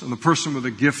waters. And the person with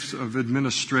a gift of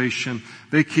administration,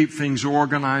 they keep things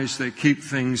organized, they keep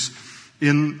things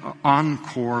on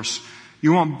course.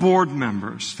 You want board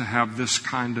members to have this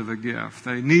kind of a gift.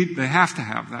 They have to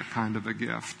have that kind of a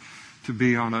gift to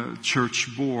be on a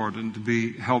church board and to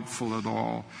be helpful at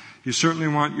all. You certainly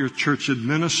want your church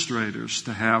administrators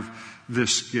to have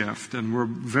this gift, and we're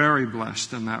very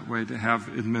blessed in that way to have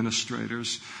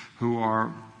administrators who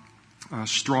are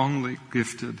strongly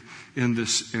gifted in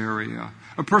this area.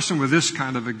 A person with this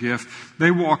kind of a gift, they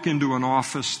walk into an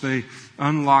office, they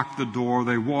unlock the door,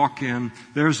 they walk in,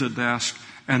 there's a desk,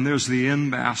 and there's the in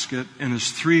basket, and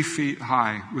it's 3 feet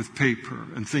high with paper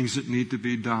and things that need to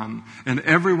be done. And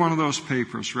every one of those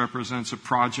papers represents a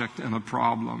project and a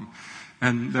problem.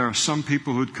 And there are some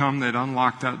people who'd come, they'd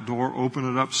unlock that door, open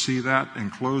it up, see that,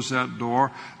 and close that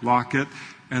door, lock it,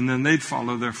 and then they'd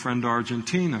follow their friend to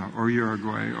Argentina or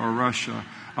Uruguay or Russia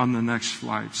on the next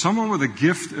flight. Someone with a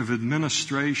gift of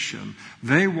administration,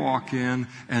 they walk in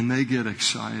and they get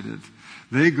excited.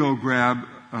 They go grab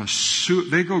a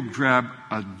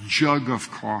jug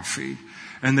of coffee,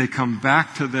 and they come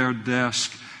back to their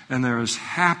desk, and they're as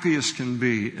happy as can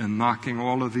be in knocking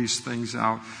all of these things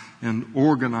out and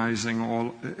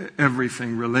organizing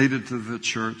everything related to the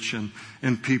church and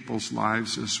in people's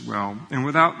lives as well. And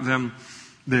without them,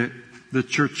 the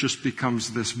church just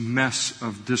becomes this mess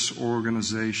of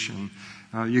disorganization.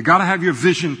 You got to have your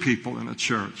vision people in a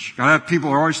church. Got to have people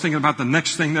who are always thinking about the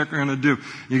next thing they're going to do.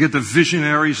 You get the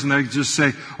visionaries, and they just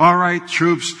say, "All right,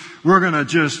 troops, we're going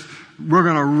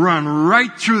to run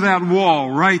right through that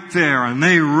wall right there." And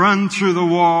they run through the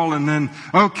wall, and then,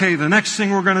 okay, the next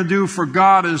thing we're going to do for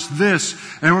God is this,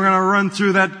 and we're going to run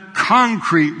through that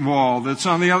concrete wall that's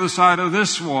on the other side of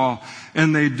this wall,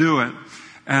 and they do it.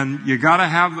 And you got to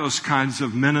have those kinds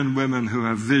of men and women who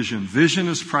have vision. Vision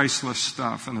is priceless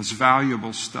stuff and it's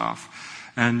valuable stuff.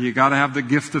 And you got to have the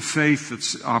gift of faith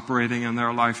that's operating in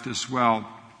their life as well.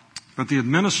 But the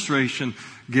administration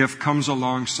gift comes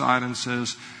alongside and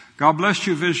says, God bless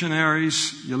you,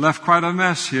 visionaries. You left quite a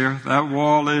mess here. That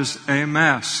wall is a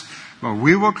mess. But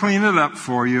we will clean it up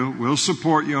for you. We'll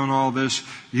support you in all this.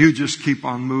 You just keep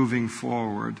on moving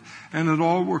forward. And it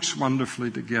all works wonderfully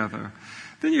together.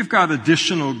 Then you've got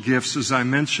additional gifts, as I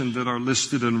mentioned, that are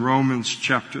listed in Romans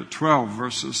chapter 12,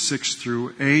 verses 6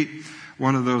 through 8.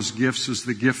 One of those gifts is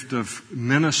the gift of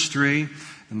ministry.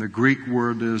 And the Greek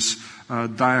word is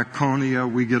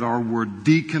diakonia. We get our word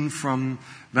deacon from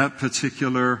that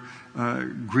particular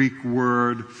Greek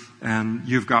word. And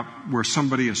you've got where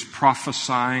somebody is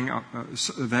prophesying,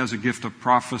 that has a gift of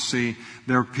prophecy.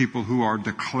 There are people who are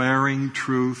declaring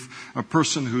truth. A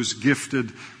person who's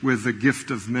gifted with the gift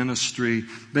of ministry,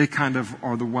 they kind of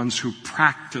are the ones who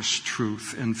practice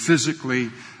truth and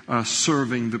physically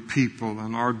serving the people.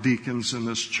 And our deacons in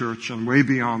this church, and way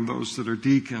beyond those that are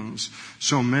deacons,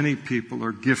 so many people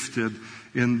are gifted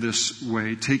in this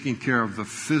way, taking care of the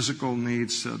physical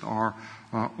needs that are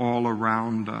all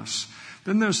around us.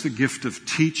 Then there's the gift of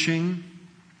teaching,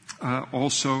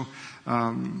 also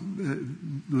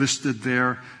listed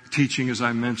there. Teaching, as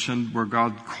I mentioned, where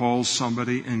God calls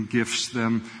somebody and gifts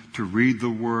them to read the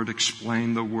Word,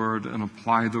 explain the Word, and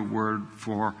apply the Word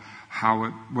for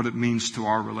what it means to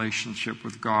our relationship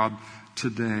with God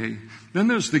today. Then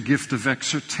there's the gift of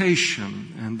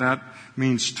exhortation, and that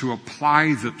means to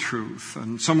apply the truth.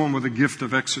 And someone with a gift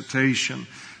of exhortation,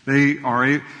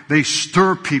 they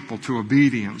stir people to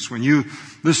obedience. When you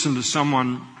listen to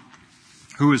someone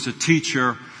who is a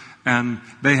teacher and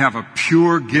they have a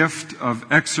pure gift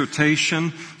of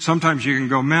exhortation, sometimes you can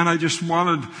go, man, I just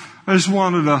wanted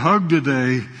a hug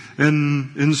today,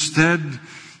 and instead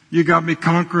you got me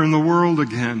conquering the world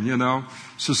again, you know.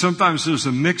 So sometimes there's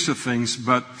a mix of things,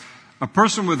 but a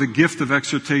person with a gift of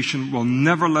exhortation will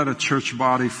never let a church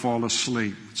body fall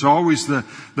asleep. It's always the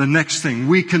next thing.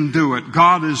 We can do it.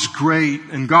 God is great,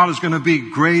 and God is going to be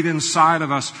great inside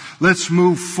of us. Let's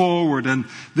move forward. And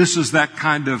this is that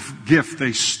kind of gift.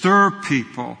 They stir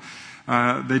people.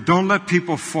 They don't let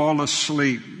people fall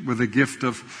asleep with a gift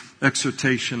of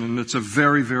exhortation, and it's a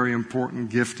very, very important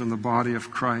gift in the body of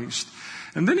Christ.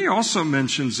 And then he also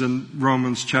mentions in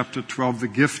Romans chapter 12 the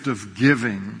gift of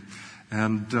giving.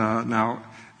 And now,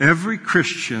 every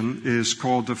Christian is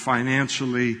called to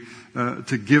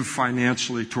give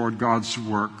financially toward God's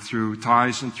work through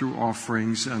tithes and through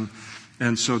offerings.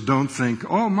 And so don't think,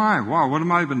 oh wow, what have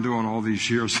I been doing all these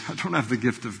years? I don't have the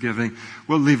gift of giving.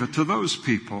 We'll leave it to those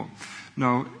people.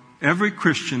 No, every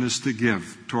Christian is to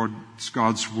give towards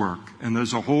God's work. And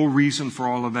there's a whole reason for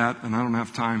all of that, and I don't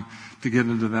have time to get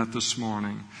into that this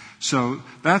morning. So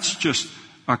that's just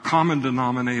a common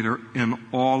denominator in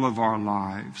all of our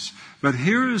lives. But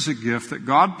here is a gift that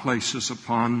God places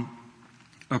upon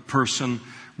a person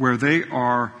where they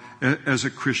are, as a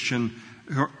Christian,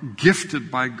 gifted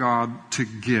by God to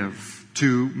give,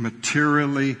 to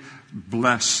materially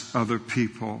bless other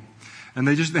people. And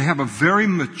they have a very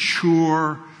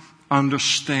mature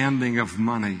understanding of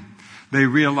money. They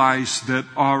realize that,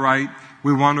 all right,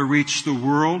 we want to reach the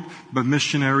world, but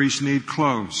missionaries need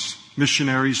clothes.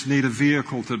 Missionaries need a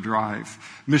vehicle to drive.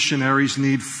 Missionaries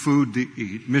need food to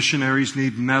eat. Missionaries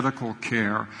need medical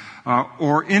care,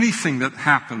 or anything that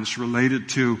happens related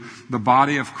to the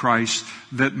body of Christ,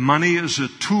 that money is a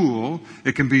tool.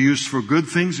 It can be used for good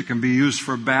things. It can be used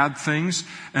for bad things.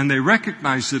 And they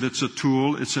recognize that it's a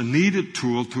tool. It's a needed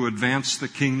tool to advance the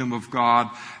kingdom of God.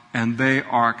 And they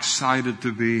are excited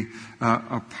to be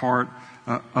a part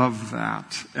of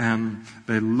that. And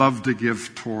they love to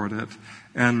give toward it.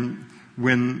 And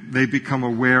when they become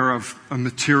aware of a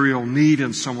material need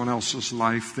in someone else's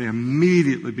life, they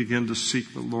immediately begin to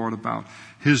seek the Lord about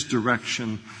His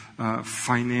direction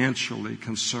financially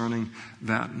concerning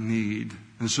that need.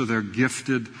 And so they're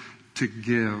gifted to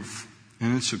give.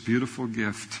 And it's a beautiful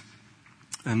gift.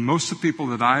 And most of the people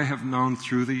that I have known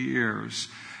through the years,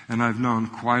 and I've known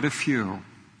quite a few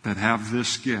that have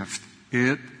this gift,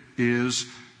 it is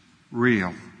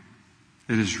real.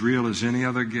 It is real as any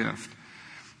other gift.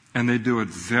 And they do it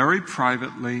very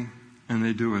privately, and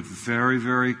they do it very,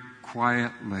 very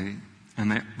quietly,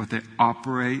 but they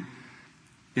operate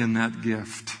in that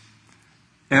gift.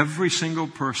 Every single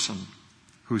person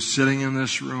who's sitting in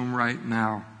this room right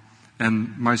now,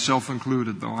 and myself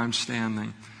included, though I'm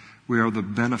standing, we are the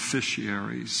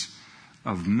beneficiaries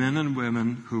of men and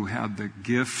women who had the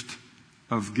gift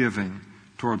of giving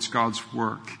towards God's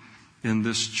work in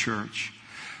this church.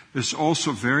 It's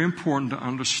also very important to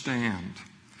understand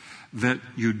that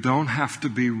you don't have to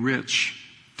be rich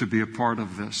to be a part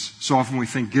of this. So often we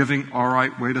think giving, all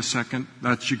right, wait a second,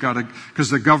 that's you gotta,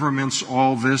 because the government's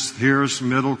all this, here's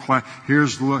middle class, here,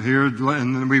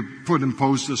 and then we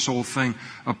impose this whole thing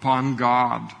upon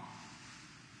God.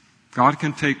 God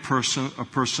can take a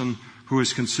person who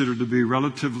is considered to be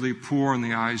relatively poor in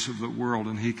the eyes of the world,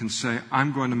 and He can say,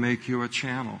 I'm going to make you a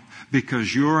channel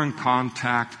because you're in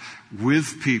contact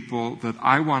with people that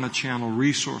I want to channel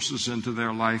resources into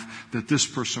their life that this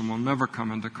person will never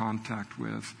come into contact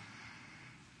with.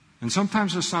 And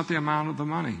sometimes it's not the amount of the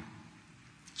money.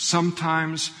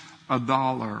 Sometimes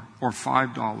 $1 or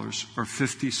 $5 or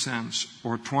 50 cents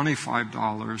or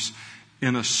 $25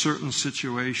 in a certain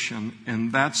situation,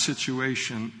 in that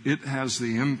situation, it has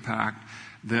the impact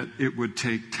that it would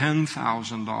take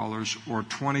 $10,000 or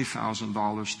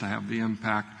 $20,000 to have the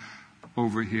impact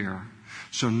over here.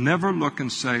 So never look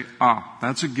and say,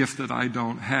 that's a gift that I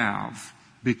don't have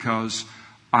because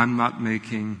I'm not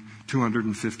making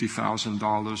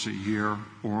 $250,000 a year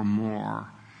or more.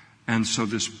 And so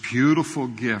this beautiful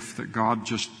gift that God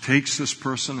just takes this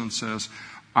person and says,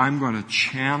 I'm going to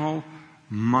channel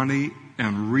money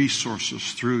and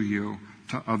resources through you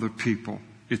to other people.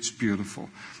 It's beautiful.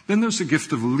 Then there's the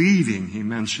gift of leading, he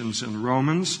mentions in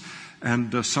Romans.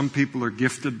 And some people are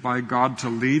gifted by God to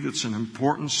lead. It's an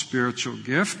important spiritual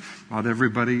gift. Not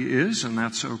everybody is, and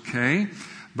that's okay.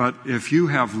 But if you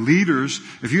have leaders,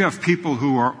 if you have people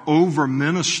who are over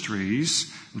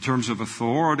ministries in terms of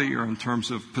authority or in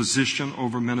terms of position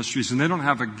over ministries, and they don't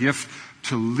have a gift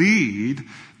to lead,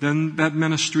 then that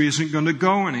ministry isn't going to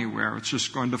go anywhere. It's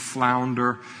just going to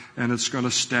flounder, and it's going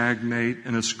to stagnate,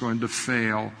 and it's going to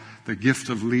fail. The gift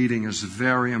of leading is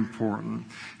very important.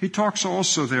 He talks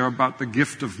also there about the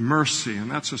gift of mercy,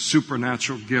 and that's a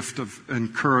supernatural gift of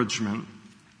encouragement.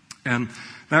 And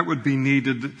that would be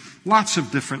needed lots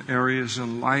of different areas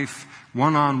in life,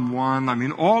 one-on-one. I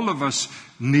mean, all of us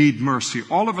need mercy.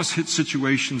 All of us hit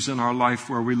situations in our life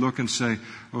where we look and say,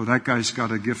 oh, that guy's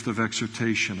got a gift of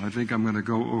exhortation. I think I'm going to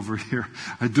go over here.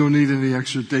 I don't need any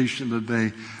exhortation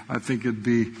today. I think it'd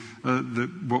be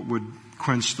what would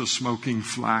quench the smoking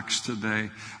flax today.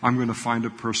 I'm going to find a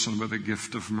person with a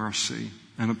gift of mercy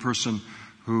and a person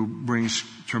who brings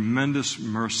tremendous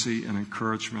mercy and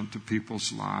encouragement to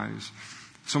people's lives.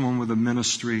 Someone with a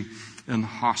ministry in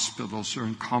hospitals or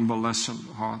in convalescent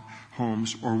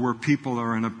homes, or where people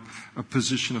are in a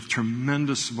position of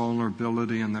tremendous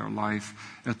vulnerability in their life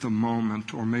at the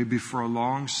moment, or maybe for a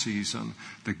long season.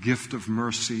 The gift of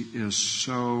mercy is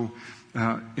so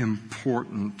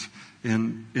important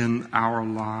in our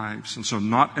lives. And so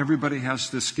not everybody has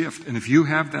this gift. And if you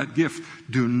have that gift,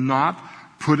 do not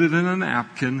put it in a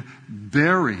napkin,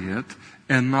 bury it,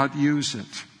 and not use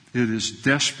it. It is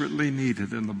desperately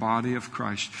needed in the body of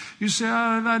Christ. You say,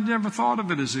 I never thought of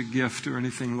it as a gift or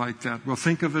anything like that. Well,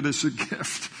 think of it as a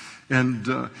gift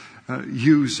and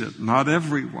use it. Not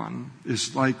everyone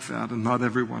is like that, and not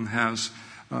everyone has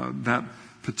that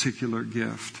particular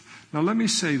gift. Now, let me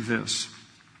say this.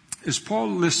 As Paul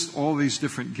lists all these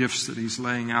different gifts that he's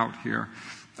laying out here,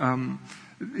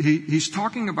 he's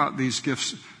talking about these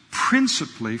gifts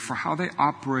principally for how they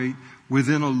operate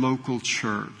within a local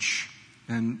church.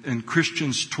 And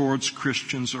Christians towards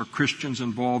Christians, or Christians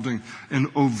involved in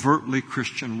overtly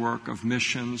Christian work of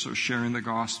missions or sharing the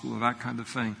gospel or that kind of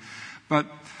thing. But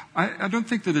I don't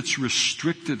think that it's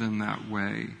restricted in that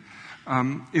way.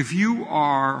 If you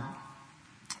are,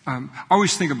 I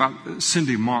always think about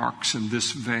Cindy Marks in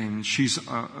this vein. She's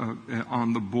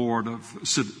on the board of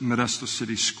Modesto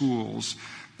City Schools.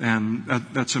 And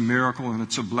that's a miracle, and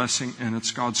it's a blessing, and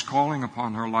it's God's calling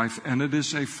upon her life, and it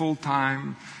is a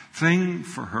full-time thing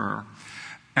for her.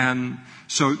 And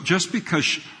so just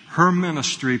because her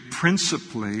ministry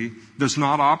principally does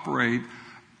not operate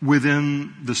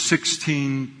within the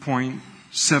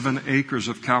 16.7 acres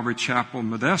of Calvary Chapel,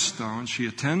 Modesto, and she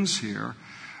attends here,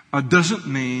 doesn't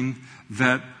mean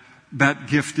that that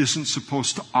gift isn't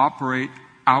supposed to operate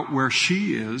out where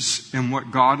she is in what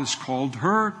God has called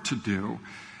her to do.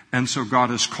 And so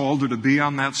God has called her to be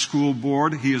on that school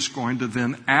board. He is going to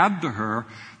then add to her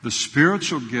the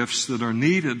spiritual gifts that are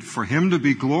needed for Him to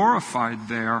be glorified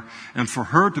there and for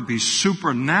her to be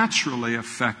supernaturally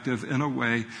effective in a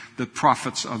way that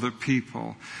profits other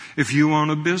people. If you own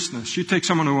a business, you take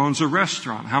someone who owns a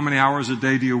restaurant. How many hours a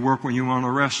day do you work when you own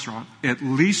a restaurant? At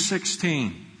least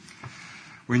 16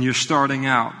 when you're starting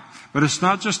out. But it's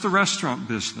not just the restaurant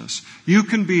business. You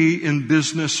can be in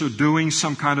business or doing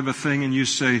some kind of a thing and you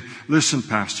say, listen,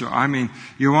 Pastor,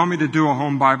 you want me to do a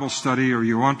home Bible study or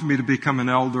you want me to become an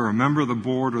elder or a member of the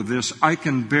board or this. I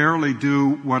can barely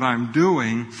do what I'm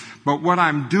doing, but what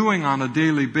I'm doing on a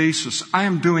daily basis, I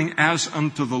am doing as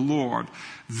unto the Lord.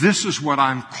 This is what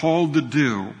I'm called to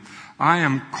do. I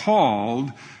am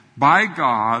called by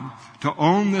God to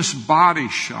own this body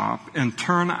shop and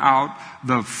turn out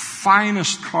the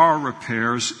finest car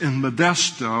repairs in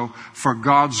Modesto for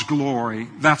God's glory.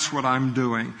 That's what I'm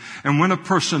doing. And when a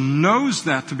person knows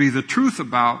that to be the truth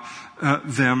about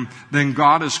them, then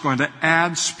God is going to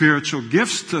add spiritual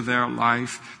gifts to their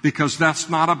life, because that's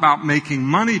not about making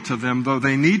money to them, though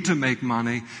they need to make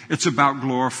money. It's about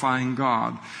glorifying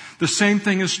God. The same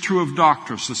thing is true of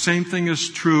doctors. The same thing is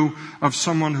true of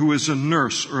someone who is a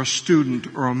nurse or a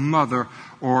student or a mother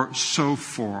or so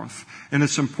forth. And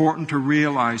it's important to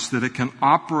realize that it can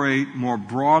operate more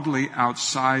broadly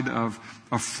outside of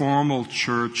a formal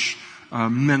church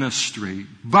ministry.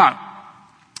 But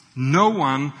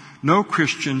no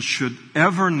Christian should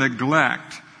ever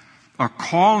neglect a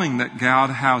calling that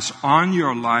God has on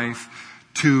your life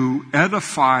to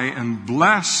edify and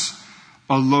bless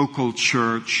a local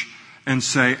church and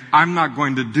say, I'm not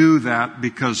going to do that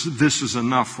because this is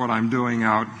enough what I'm doing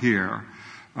out here.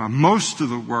 Most of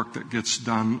the work that gets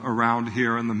done around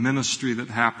here and the ministry that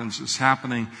happens is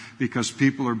happening because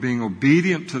people are being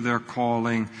obedient to their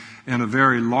calling in a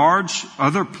very large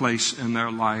other place in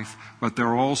their life, but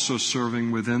they're also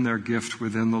serving within their gift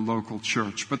within the local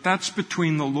church. But that's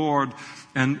between the Lord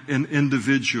and an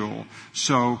individual.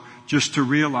 So just to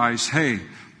realize, hey,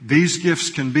 these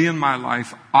gifts can be in my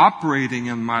life, operating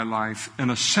in my life in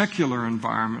a secular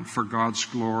environment for God's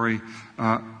glory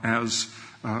as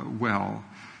well.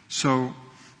 So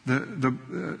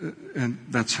and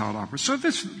that's how it operates. So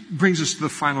this brings us to the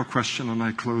final question, and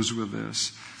I close with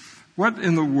this. What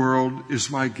in the world is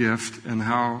my gift, and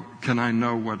how can I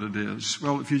know what it is?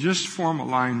 Well, if you just form a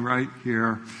line right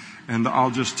here, and I'll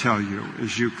just tell you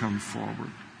as you come forward.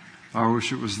 I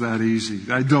wish it was that easy.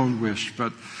 I don't wish,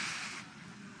 but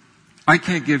I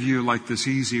can't give you like this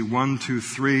easy 1, 2,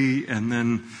 3, and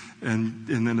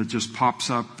then it just pops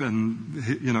up, and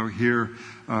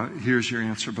here's your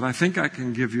answer. But I think I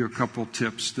can give you a couple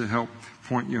tips to help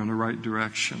point you in the right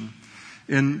direction.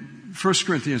 In 1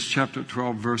 Corinthians chapter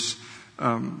 12, verse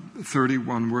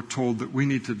 31, we're told that we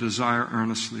need to desire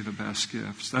earnestly the best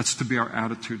gifts. That's to be our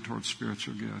attitude towards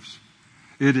spiritual gifts.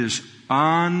 It is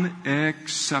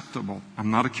unacceptable.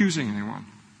 I'm not accusing anyone.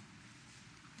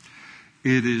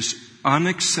 It is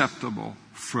unacceptable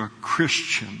for a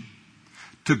Christian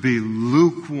to be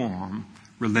lukewarm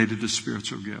related to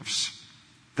spiritual gifts.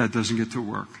 That doesn't get to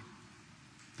work.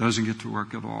 Doesn't get to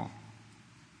work at all.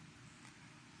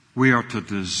 We are to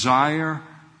desire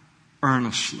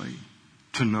earnestly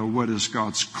to know what is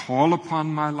God's call upon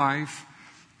my life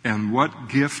and what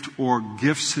gift or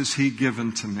gifts has He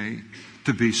given to me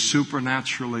to be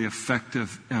supernaturally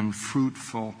effective and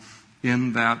fruitful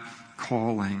in that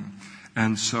calling.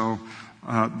 And so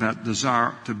that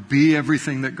desire to be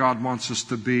everything that God wants us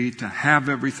to be, to have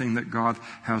everything that God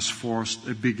has for us,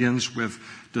 it begins with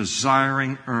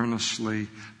desiring earnestly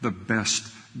the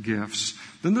best gifts.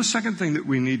 Then the second thing that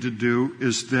we need to do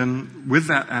is then, with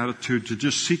that attitude, to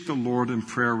just seek the Lord in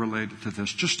prayer related to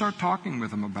this. Just start talking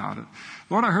with Him about it.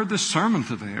 Lord, I heard this sermon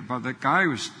today about that guy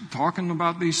who was talking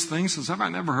about these things. As if I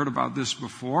never heard about this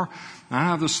before. I don't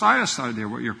have the slightest idea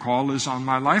what your call is on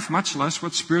my life, much less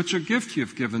what spiritual gift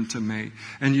you've given to me.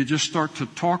 And you just start to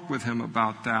talk with Him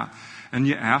about that. And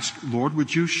you ask, Lord,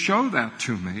 would you show that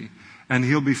to me? And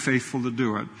He'll be faithful to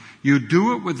do it. You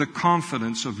do it with the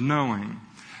confidence of knowing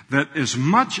that as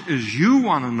much as you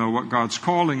want to know what God's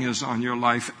calling is on your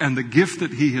life and the gift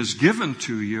that He has given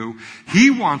to you, He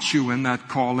wants you in that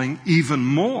calling even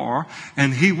more,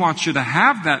 and He wants you to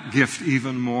have that gift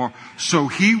even more, so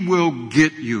He will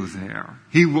get you there.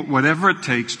 He will, whatever it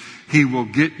takes, He will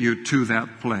get you to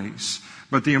that place.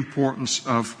 But the importance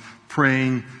of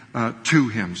praying to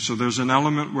Him. So there's an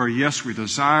element where, yes, we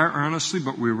desire earnestly,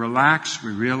 but we relax.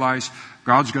 We realize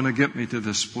God's going to get me to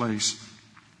this place.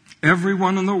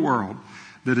 Everyone in the world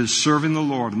that is serving the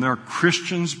Lord, and there are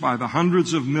Christians by the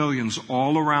hundreds of millions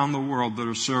all around the world that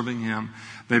are serving Him.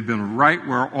 They've been right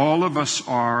where all of us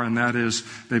are, and that is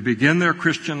they begin their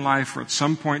Christian life, or at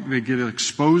some point they get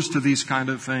exposed to these kind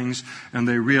of things, and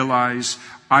they realize,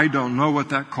 I don't know what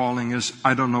that calling is.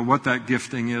 I don't know what that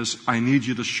gifting is. I need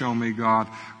you to show me, God.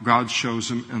 God shows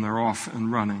them, and they're off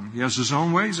and running. He has His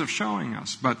own ways of showing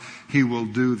us, but He will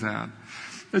do that.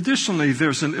 Additionally,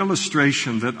 there's an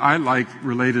illustration that I like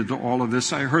related to all of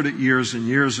this. I heard it years and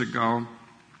years ago.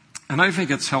 And I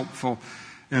think it's helpful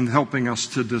in helping us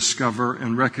to discover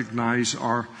and recognize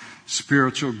our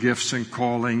spiritual gifts and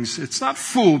callings. It's not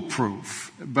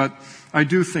foolproof, but I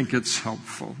do think it's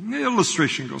helpful. The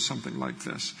illustration goes something like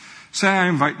this. Say I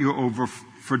invite you over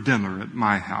for dinner at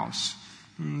my house.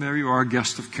 And there you are, a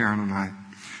guest of Karen and I.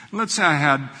 Let's say I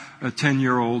had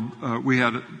we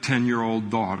had a 10-year-old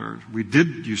daughter. We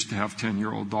did used to have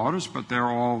 10-year-old daughters, but they're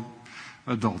all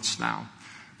adults now.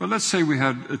 But let's say we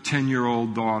had a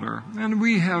 10-year-old daughter, and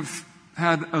we have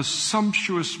had a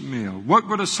sumptuous meal. What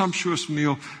would a sumptuous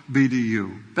meal be to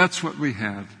you? That's what we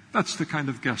had. That's the kind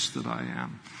of guest that I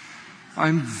am.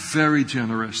 I'm very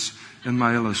generous in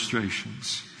my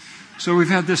illustrations. So we've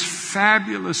had this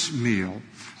fabulous meal.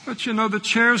 But the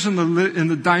chairs in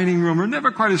the dining room are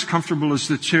never quite as comfortable as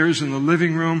the chairs in the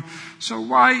living room. So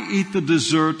why eat the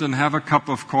dessert and have a cup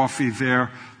of coffee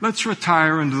there? Let's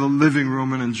retire into the living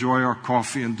room and enjoy our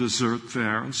coffee and dessert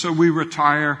there. And so we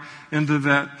retire into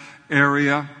that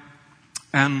area.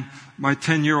 And my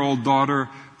 10-year-old daughter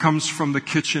comes from the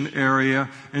kitchen area,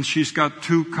 and she's got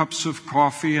 2 cups of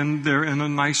coffee, and they're in a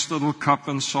nice little cup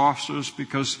and saucers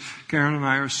because Karen and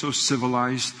I are so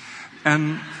civilized.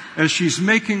 And as she's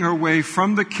making her way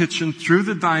from the kitchen through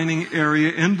the dining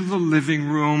area into the living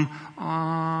room,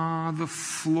 the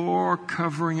floor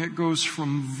covering it goes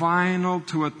from vinyl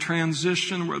to a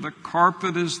transition where the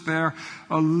carpet is there.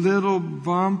 A little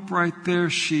bump right there.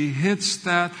 She hits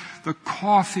that. The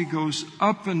coffee goes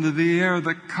up into the air.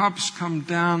 The cups come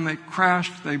down. They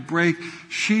crash. They break.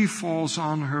 She falls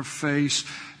on her face.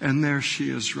 And there she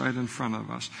is right in front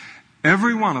of us.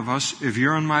 Every one of us, if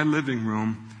you're in my living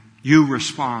room, you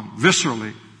respond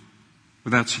viscerally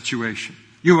with that situation.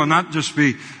 You will not just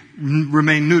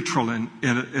remain neutral in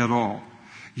it at all.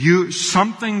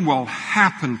 Something will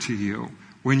happen to you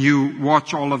when you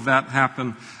watch all of that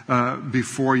happen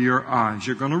before your eyes.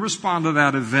 You're going to respond to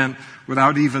that event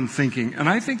without even thinking. And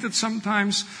I think that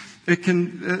sometimes it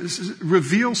can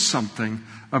reveal something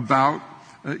about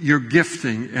your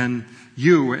gifting and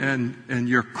you and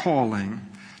your calling.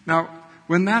 Now,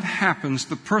 when that happens,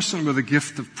 the person with a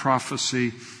gift of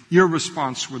prophecy, your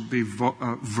response would be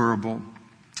verbal.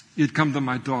 You'd come to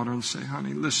my daughter and say,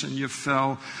 honey, listen, you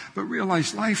fell, but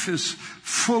realize life is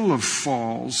full of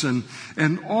falls, and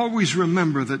always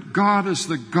remember that God is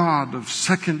the God of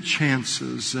second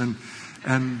chances,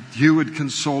 and you would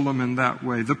console them in that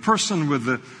way. The person with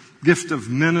the gift of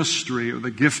ministry or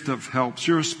the gift of helps,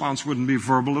 your response wouldn't be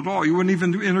verbal at all. You wouldn't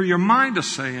even enter your mind to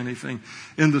say anything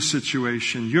in the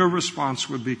situation. Your response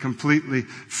would be completely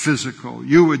physical.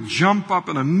 You would jump up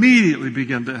and immediately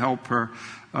begin to help her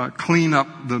clean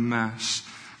up the mess.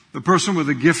 The person with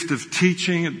the gift of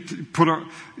teaching,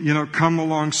 come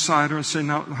alongside her and say,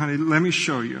 now, honey, let me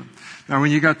show you. Now, when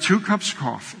you got 2 cups of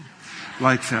coffee,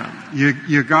 like that.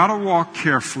 You got to walk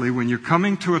carefully when you're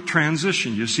coming to a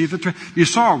transition. You see you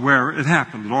saw where it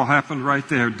happened. It all happened right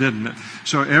there, didn't it?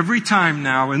 So every time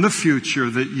now in the future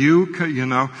that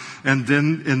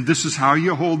and this is how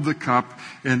you hold the cup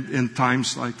in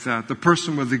times like that. The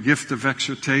person with the gift of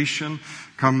exhortation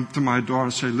come to my daughter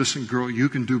and say, listen, girl, you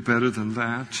can do better than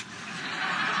that.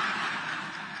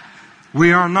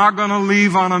 We are not going to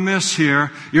leave on a miss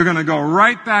here. You're going to go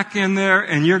right back in there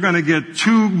and you're going to get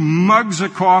 2 mugs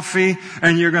of coffee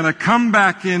and you're going to come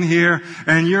back in here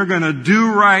and you're going to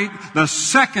do right the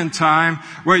second time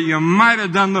what you might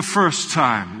have done the first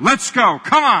time. Let's go.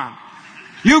 Come on.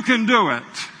 You can do it.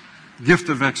 Gift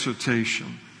of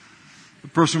exhortation. The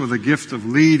person with the gift of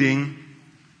leading,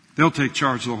 they'll take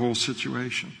charge of the whole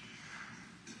situation.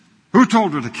 Who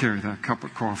told her to carry that cup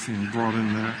of coffee and brought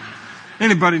in there?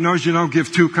 Anybody knows you don't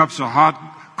give 2 cups of hot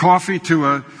coffee to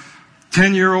a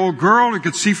 10-year-old girl who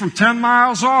could see from 10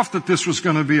 miles off that this was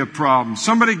going to be a problem.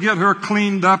 Somebody get her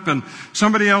cleaned up, and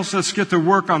somebody else, let's get to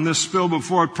work on this spill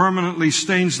before it permanently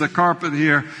stains the carpet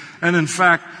here. And in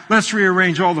fact, let's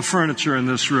rearrange all the furniture in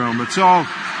this room. It's all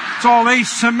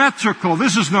asymmetrical.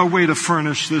 This is no way to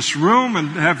furnish this room and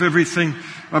have everything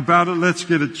about it. Let's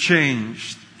get it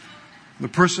changed. The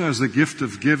person has the gift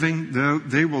of giving,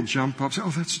 they will jump up, say,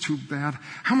 oh, that's too bad.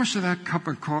 How much did that cup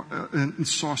and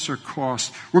saucer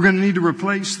cost? We're going to need to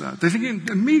replace that. They think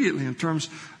immediately in terms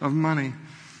of money.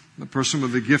 The person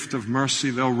with the gift of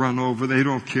mercy, they'll run over. They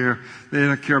don't care. They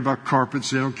don't care about carpets.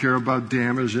 They don't care about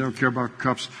damage. They don't care about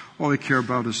cups. All they care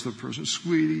about is the person.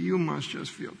 Sweetie, you must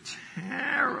just feel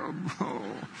terrible.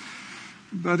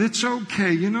 But it's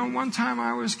okay. One time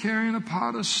I was carrying a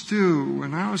pot of stew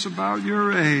when I was about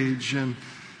your age, and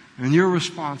your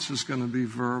response is going to be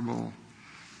verbal.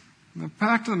 And the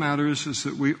fact of the matter is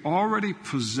that we already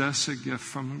possess a gift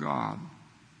from God.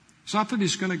 It's not that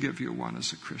He's going to give you one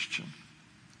as a Christian.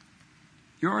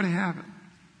 You already have it.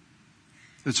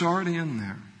 It's already in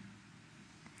there.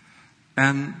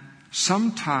 And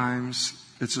sometimes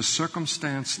it's a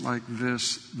circumstance like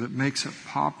this that makes it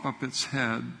pop up its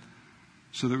head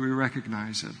so that we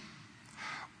recognize it.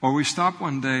 Or we stop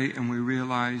one day and we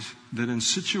realize that in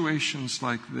situations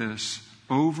like this,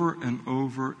 over and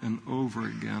over and over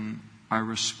again, I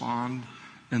respond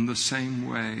in the same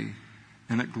way,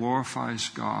 and it glorifies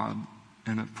God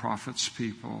and it profits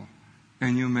people.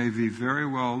 And you may be very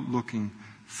well looking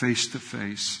face to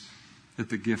face at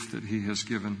the gift that He has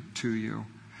given to you.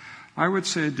 I would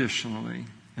say additionally,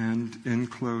 and in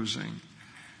closing,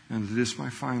 and it is my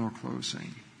final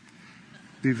closing,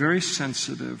 be very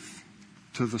sensitive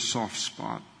to the soft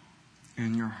spot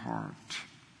in your heart.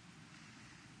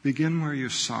 Begin where you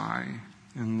sigh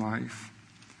in life.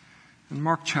 In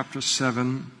Mark chapter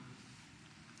 7,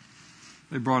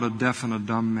 they brought a deaf and a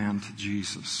dumb man to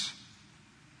Jesus.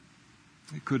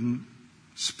 He couldn't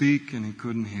speak and he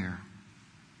couldn't hear.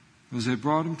 As they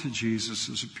brought him to Jesus,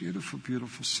 it was a beautiful,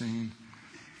 beautiful scene.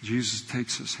 Jesus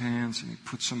takes his hands and he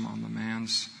puts them on the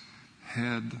man's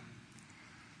head.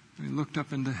 And he looked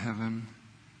up into heaven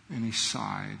and he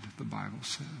sighed, the Bible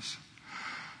says.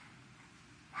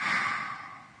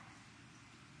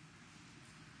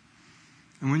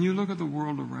 And when you look at the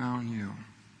world around you,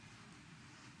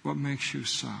 what makes you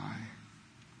sigh?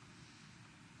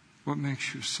 What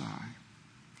makes you sigh?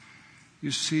 You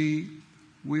see,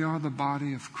 we are the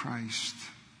body of Christ.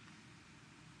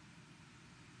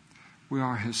 We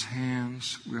are His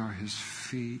hands. We are His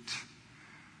feet.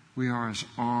 We are His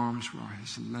arms. We are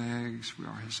His legs. We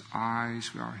are His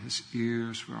eyes. We are His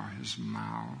ears. We are His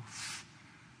mouth.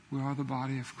 We are the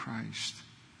body of Christ.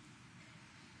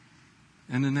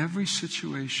 And in every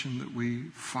situation that we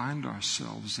find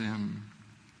ourselves in,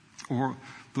 or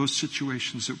those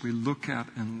situations that we look at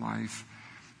in life,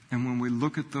 and when we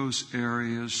look at those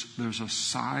areas, there's a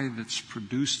sigh that's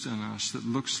produced in us that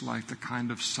looks like the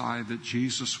kind of sigh that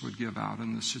Jesus would give out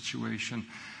in the situation.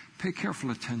 Pay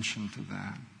careful attention to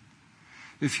that.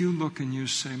 If you look and you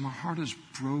say, my heart is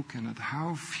broken at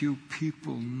how few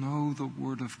people know the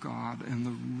Word of God and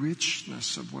the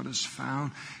richness of what is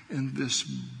found in this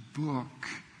book,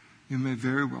 you may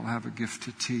very well have a gift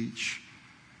to teach.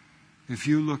 If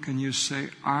you look and you say,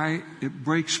 it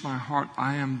breaks my heart,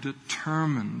 I am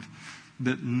determined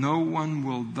that no one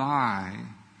will die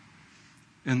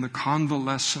in the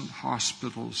convalescent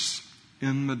hospitals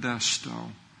in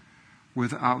Modesto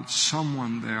without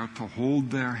someone there to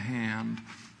hold their hand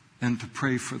and to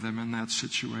pray for them in that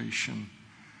situation,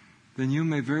 then you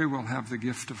may very well have the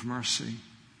gift of mercy.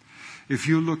 If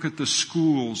you look at the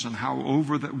schools and how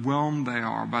overwhelmed they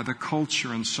are by the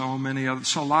culture and so many others,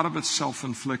 so a lot of it's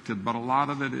self-inflicted, but a lot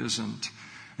of it isn't.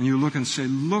 And you look and say,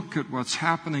 look at what's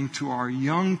happening to our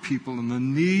young people and the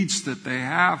needs that they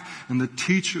have, and the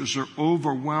teachers are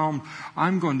overwhelmed.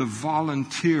 I'm going to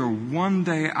volunteer one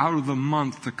day out of the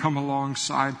month to come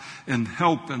alongside and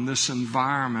help in this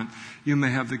environment. You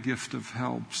may have the gift of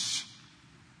helps.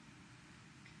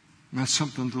 And that's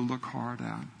something to look hard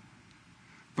at.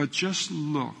 But just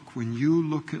look, when you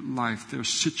look at life, there's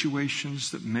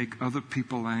situations that make other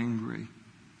people angry.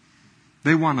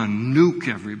 They want to nuke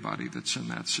everybody that's in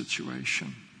that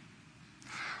situation.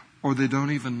 Or they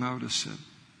don't even notice it.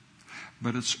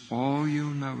 But it's all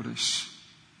you notice.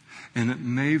 And it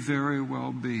may very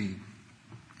well be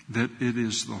that it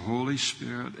is the Holy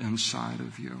Spirit inside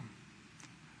of you,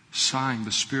 sighing,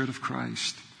 the Spirit of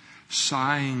Christ,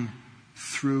 sighing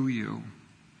through you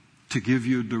to give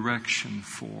you direction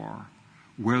for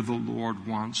where the Lord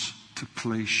wants to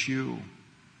place you,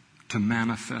 to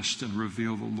manifest and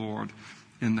reveal the Lord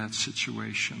in that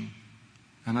situation.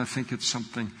 And I think it's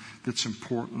something that's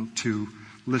important to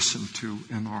listen to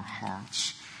in our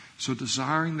hearts. So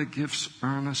desiring the gifts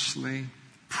earnestly,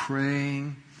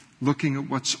 praying, looking at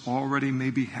what's already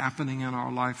maybe happening in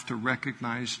our life to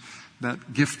recognize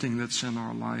that gifting that's in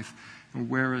our life, and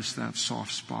where is that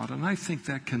soft spot. And I think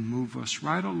that can move us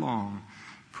right along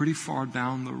pretty far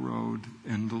down the road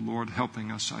in the Lord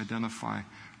helping us identify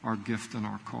our gift and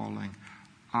our calling.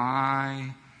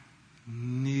 I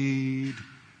need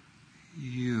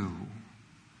you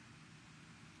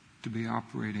to be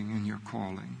operating in your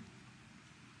calling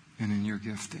and in your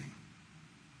gifting.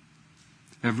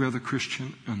 Every other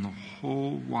Christian in the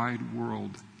whole wide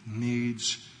world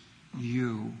needs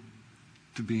you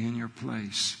to be in your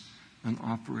place and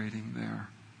operating there.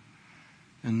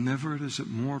 And never is it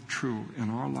more true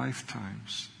in our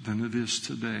lifetimes than it is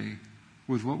today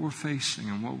with what we're facing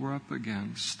and what we're up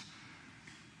against.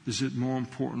 Is it more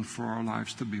important for our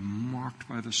lives to be marked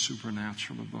by the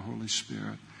supernatural of the Holy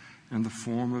Spirit in the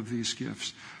form of these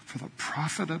gifts for the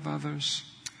profit of others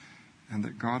and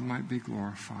that God might be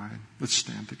glorified. Let's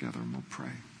stand together and we'll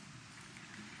pray.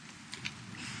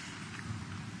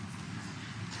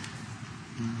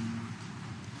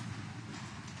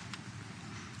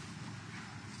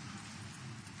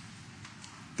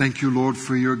 Thank you, Lord,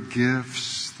 for your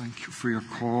gifts. Thank you for your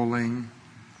calling.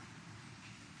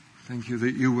 Thank you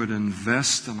that you would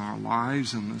invest in our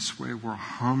lives in this way. We're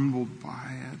humbled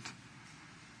by it.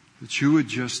 That you would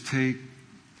just take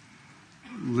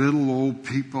little old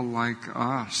people like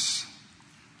us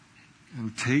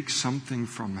and take something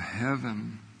from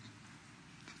heaven,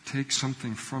 to take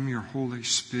something from your Holy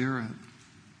Spirit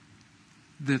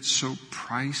that's so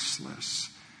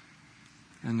priceless,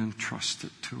 and entrust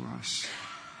it to us.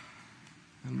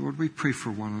 And Lord, we pray for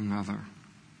one another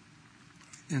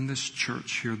in this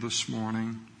church here this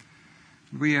morning.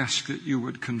 We ask that you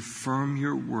would confirm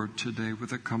your word today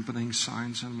with accompanying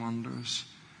signs and wonders,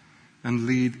 and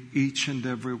lead each and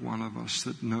every one of us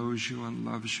that knows you and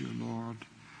loves you, Lord,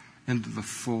 into the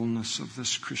fullness of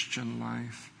this Christian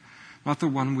life. Not the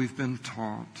one we've been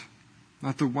taught,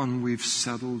 not the one we've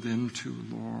settled into,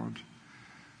 Lord,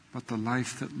 but the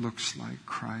life that looks like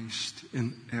Christ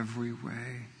in every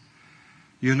way.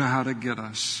 You know how to get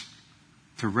us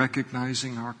to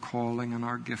recognizing our calling and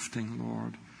our gifting,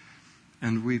 Lord.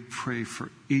 And we pray for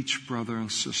each brother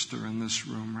and sister in this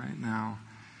room right now,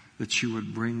 that you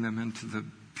would bring them into the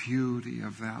beauty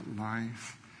of that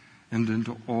life and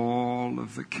into all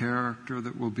of the character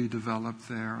that will be developed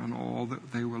there and all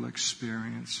that they will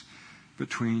experience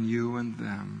between you and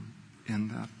them in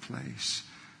that place.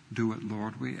 Do it,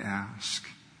 Lord, we ask.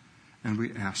 And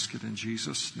we ask it in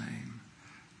Jesus' name.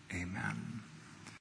 Amen.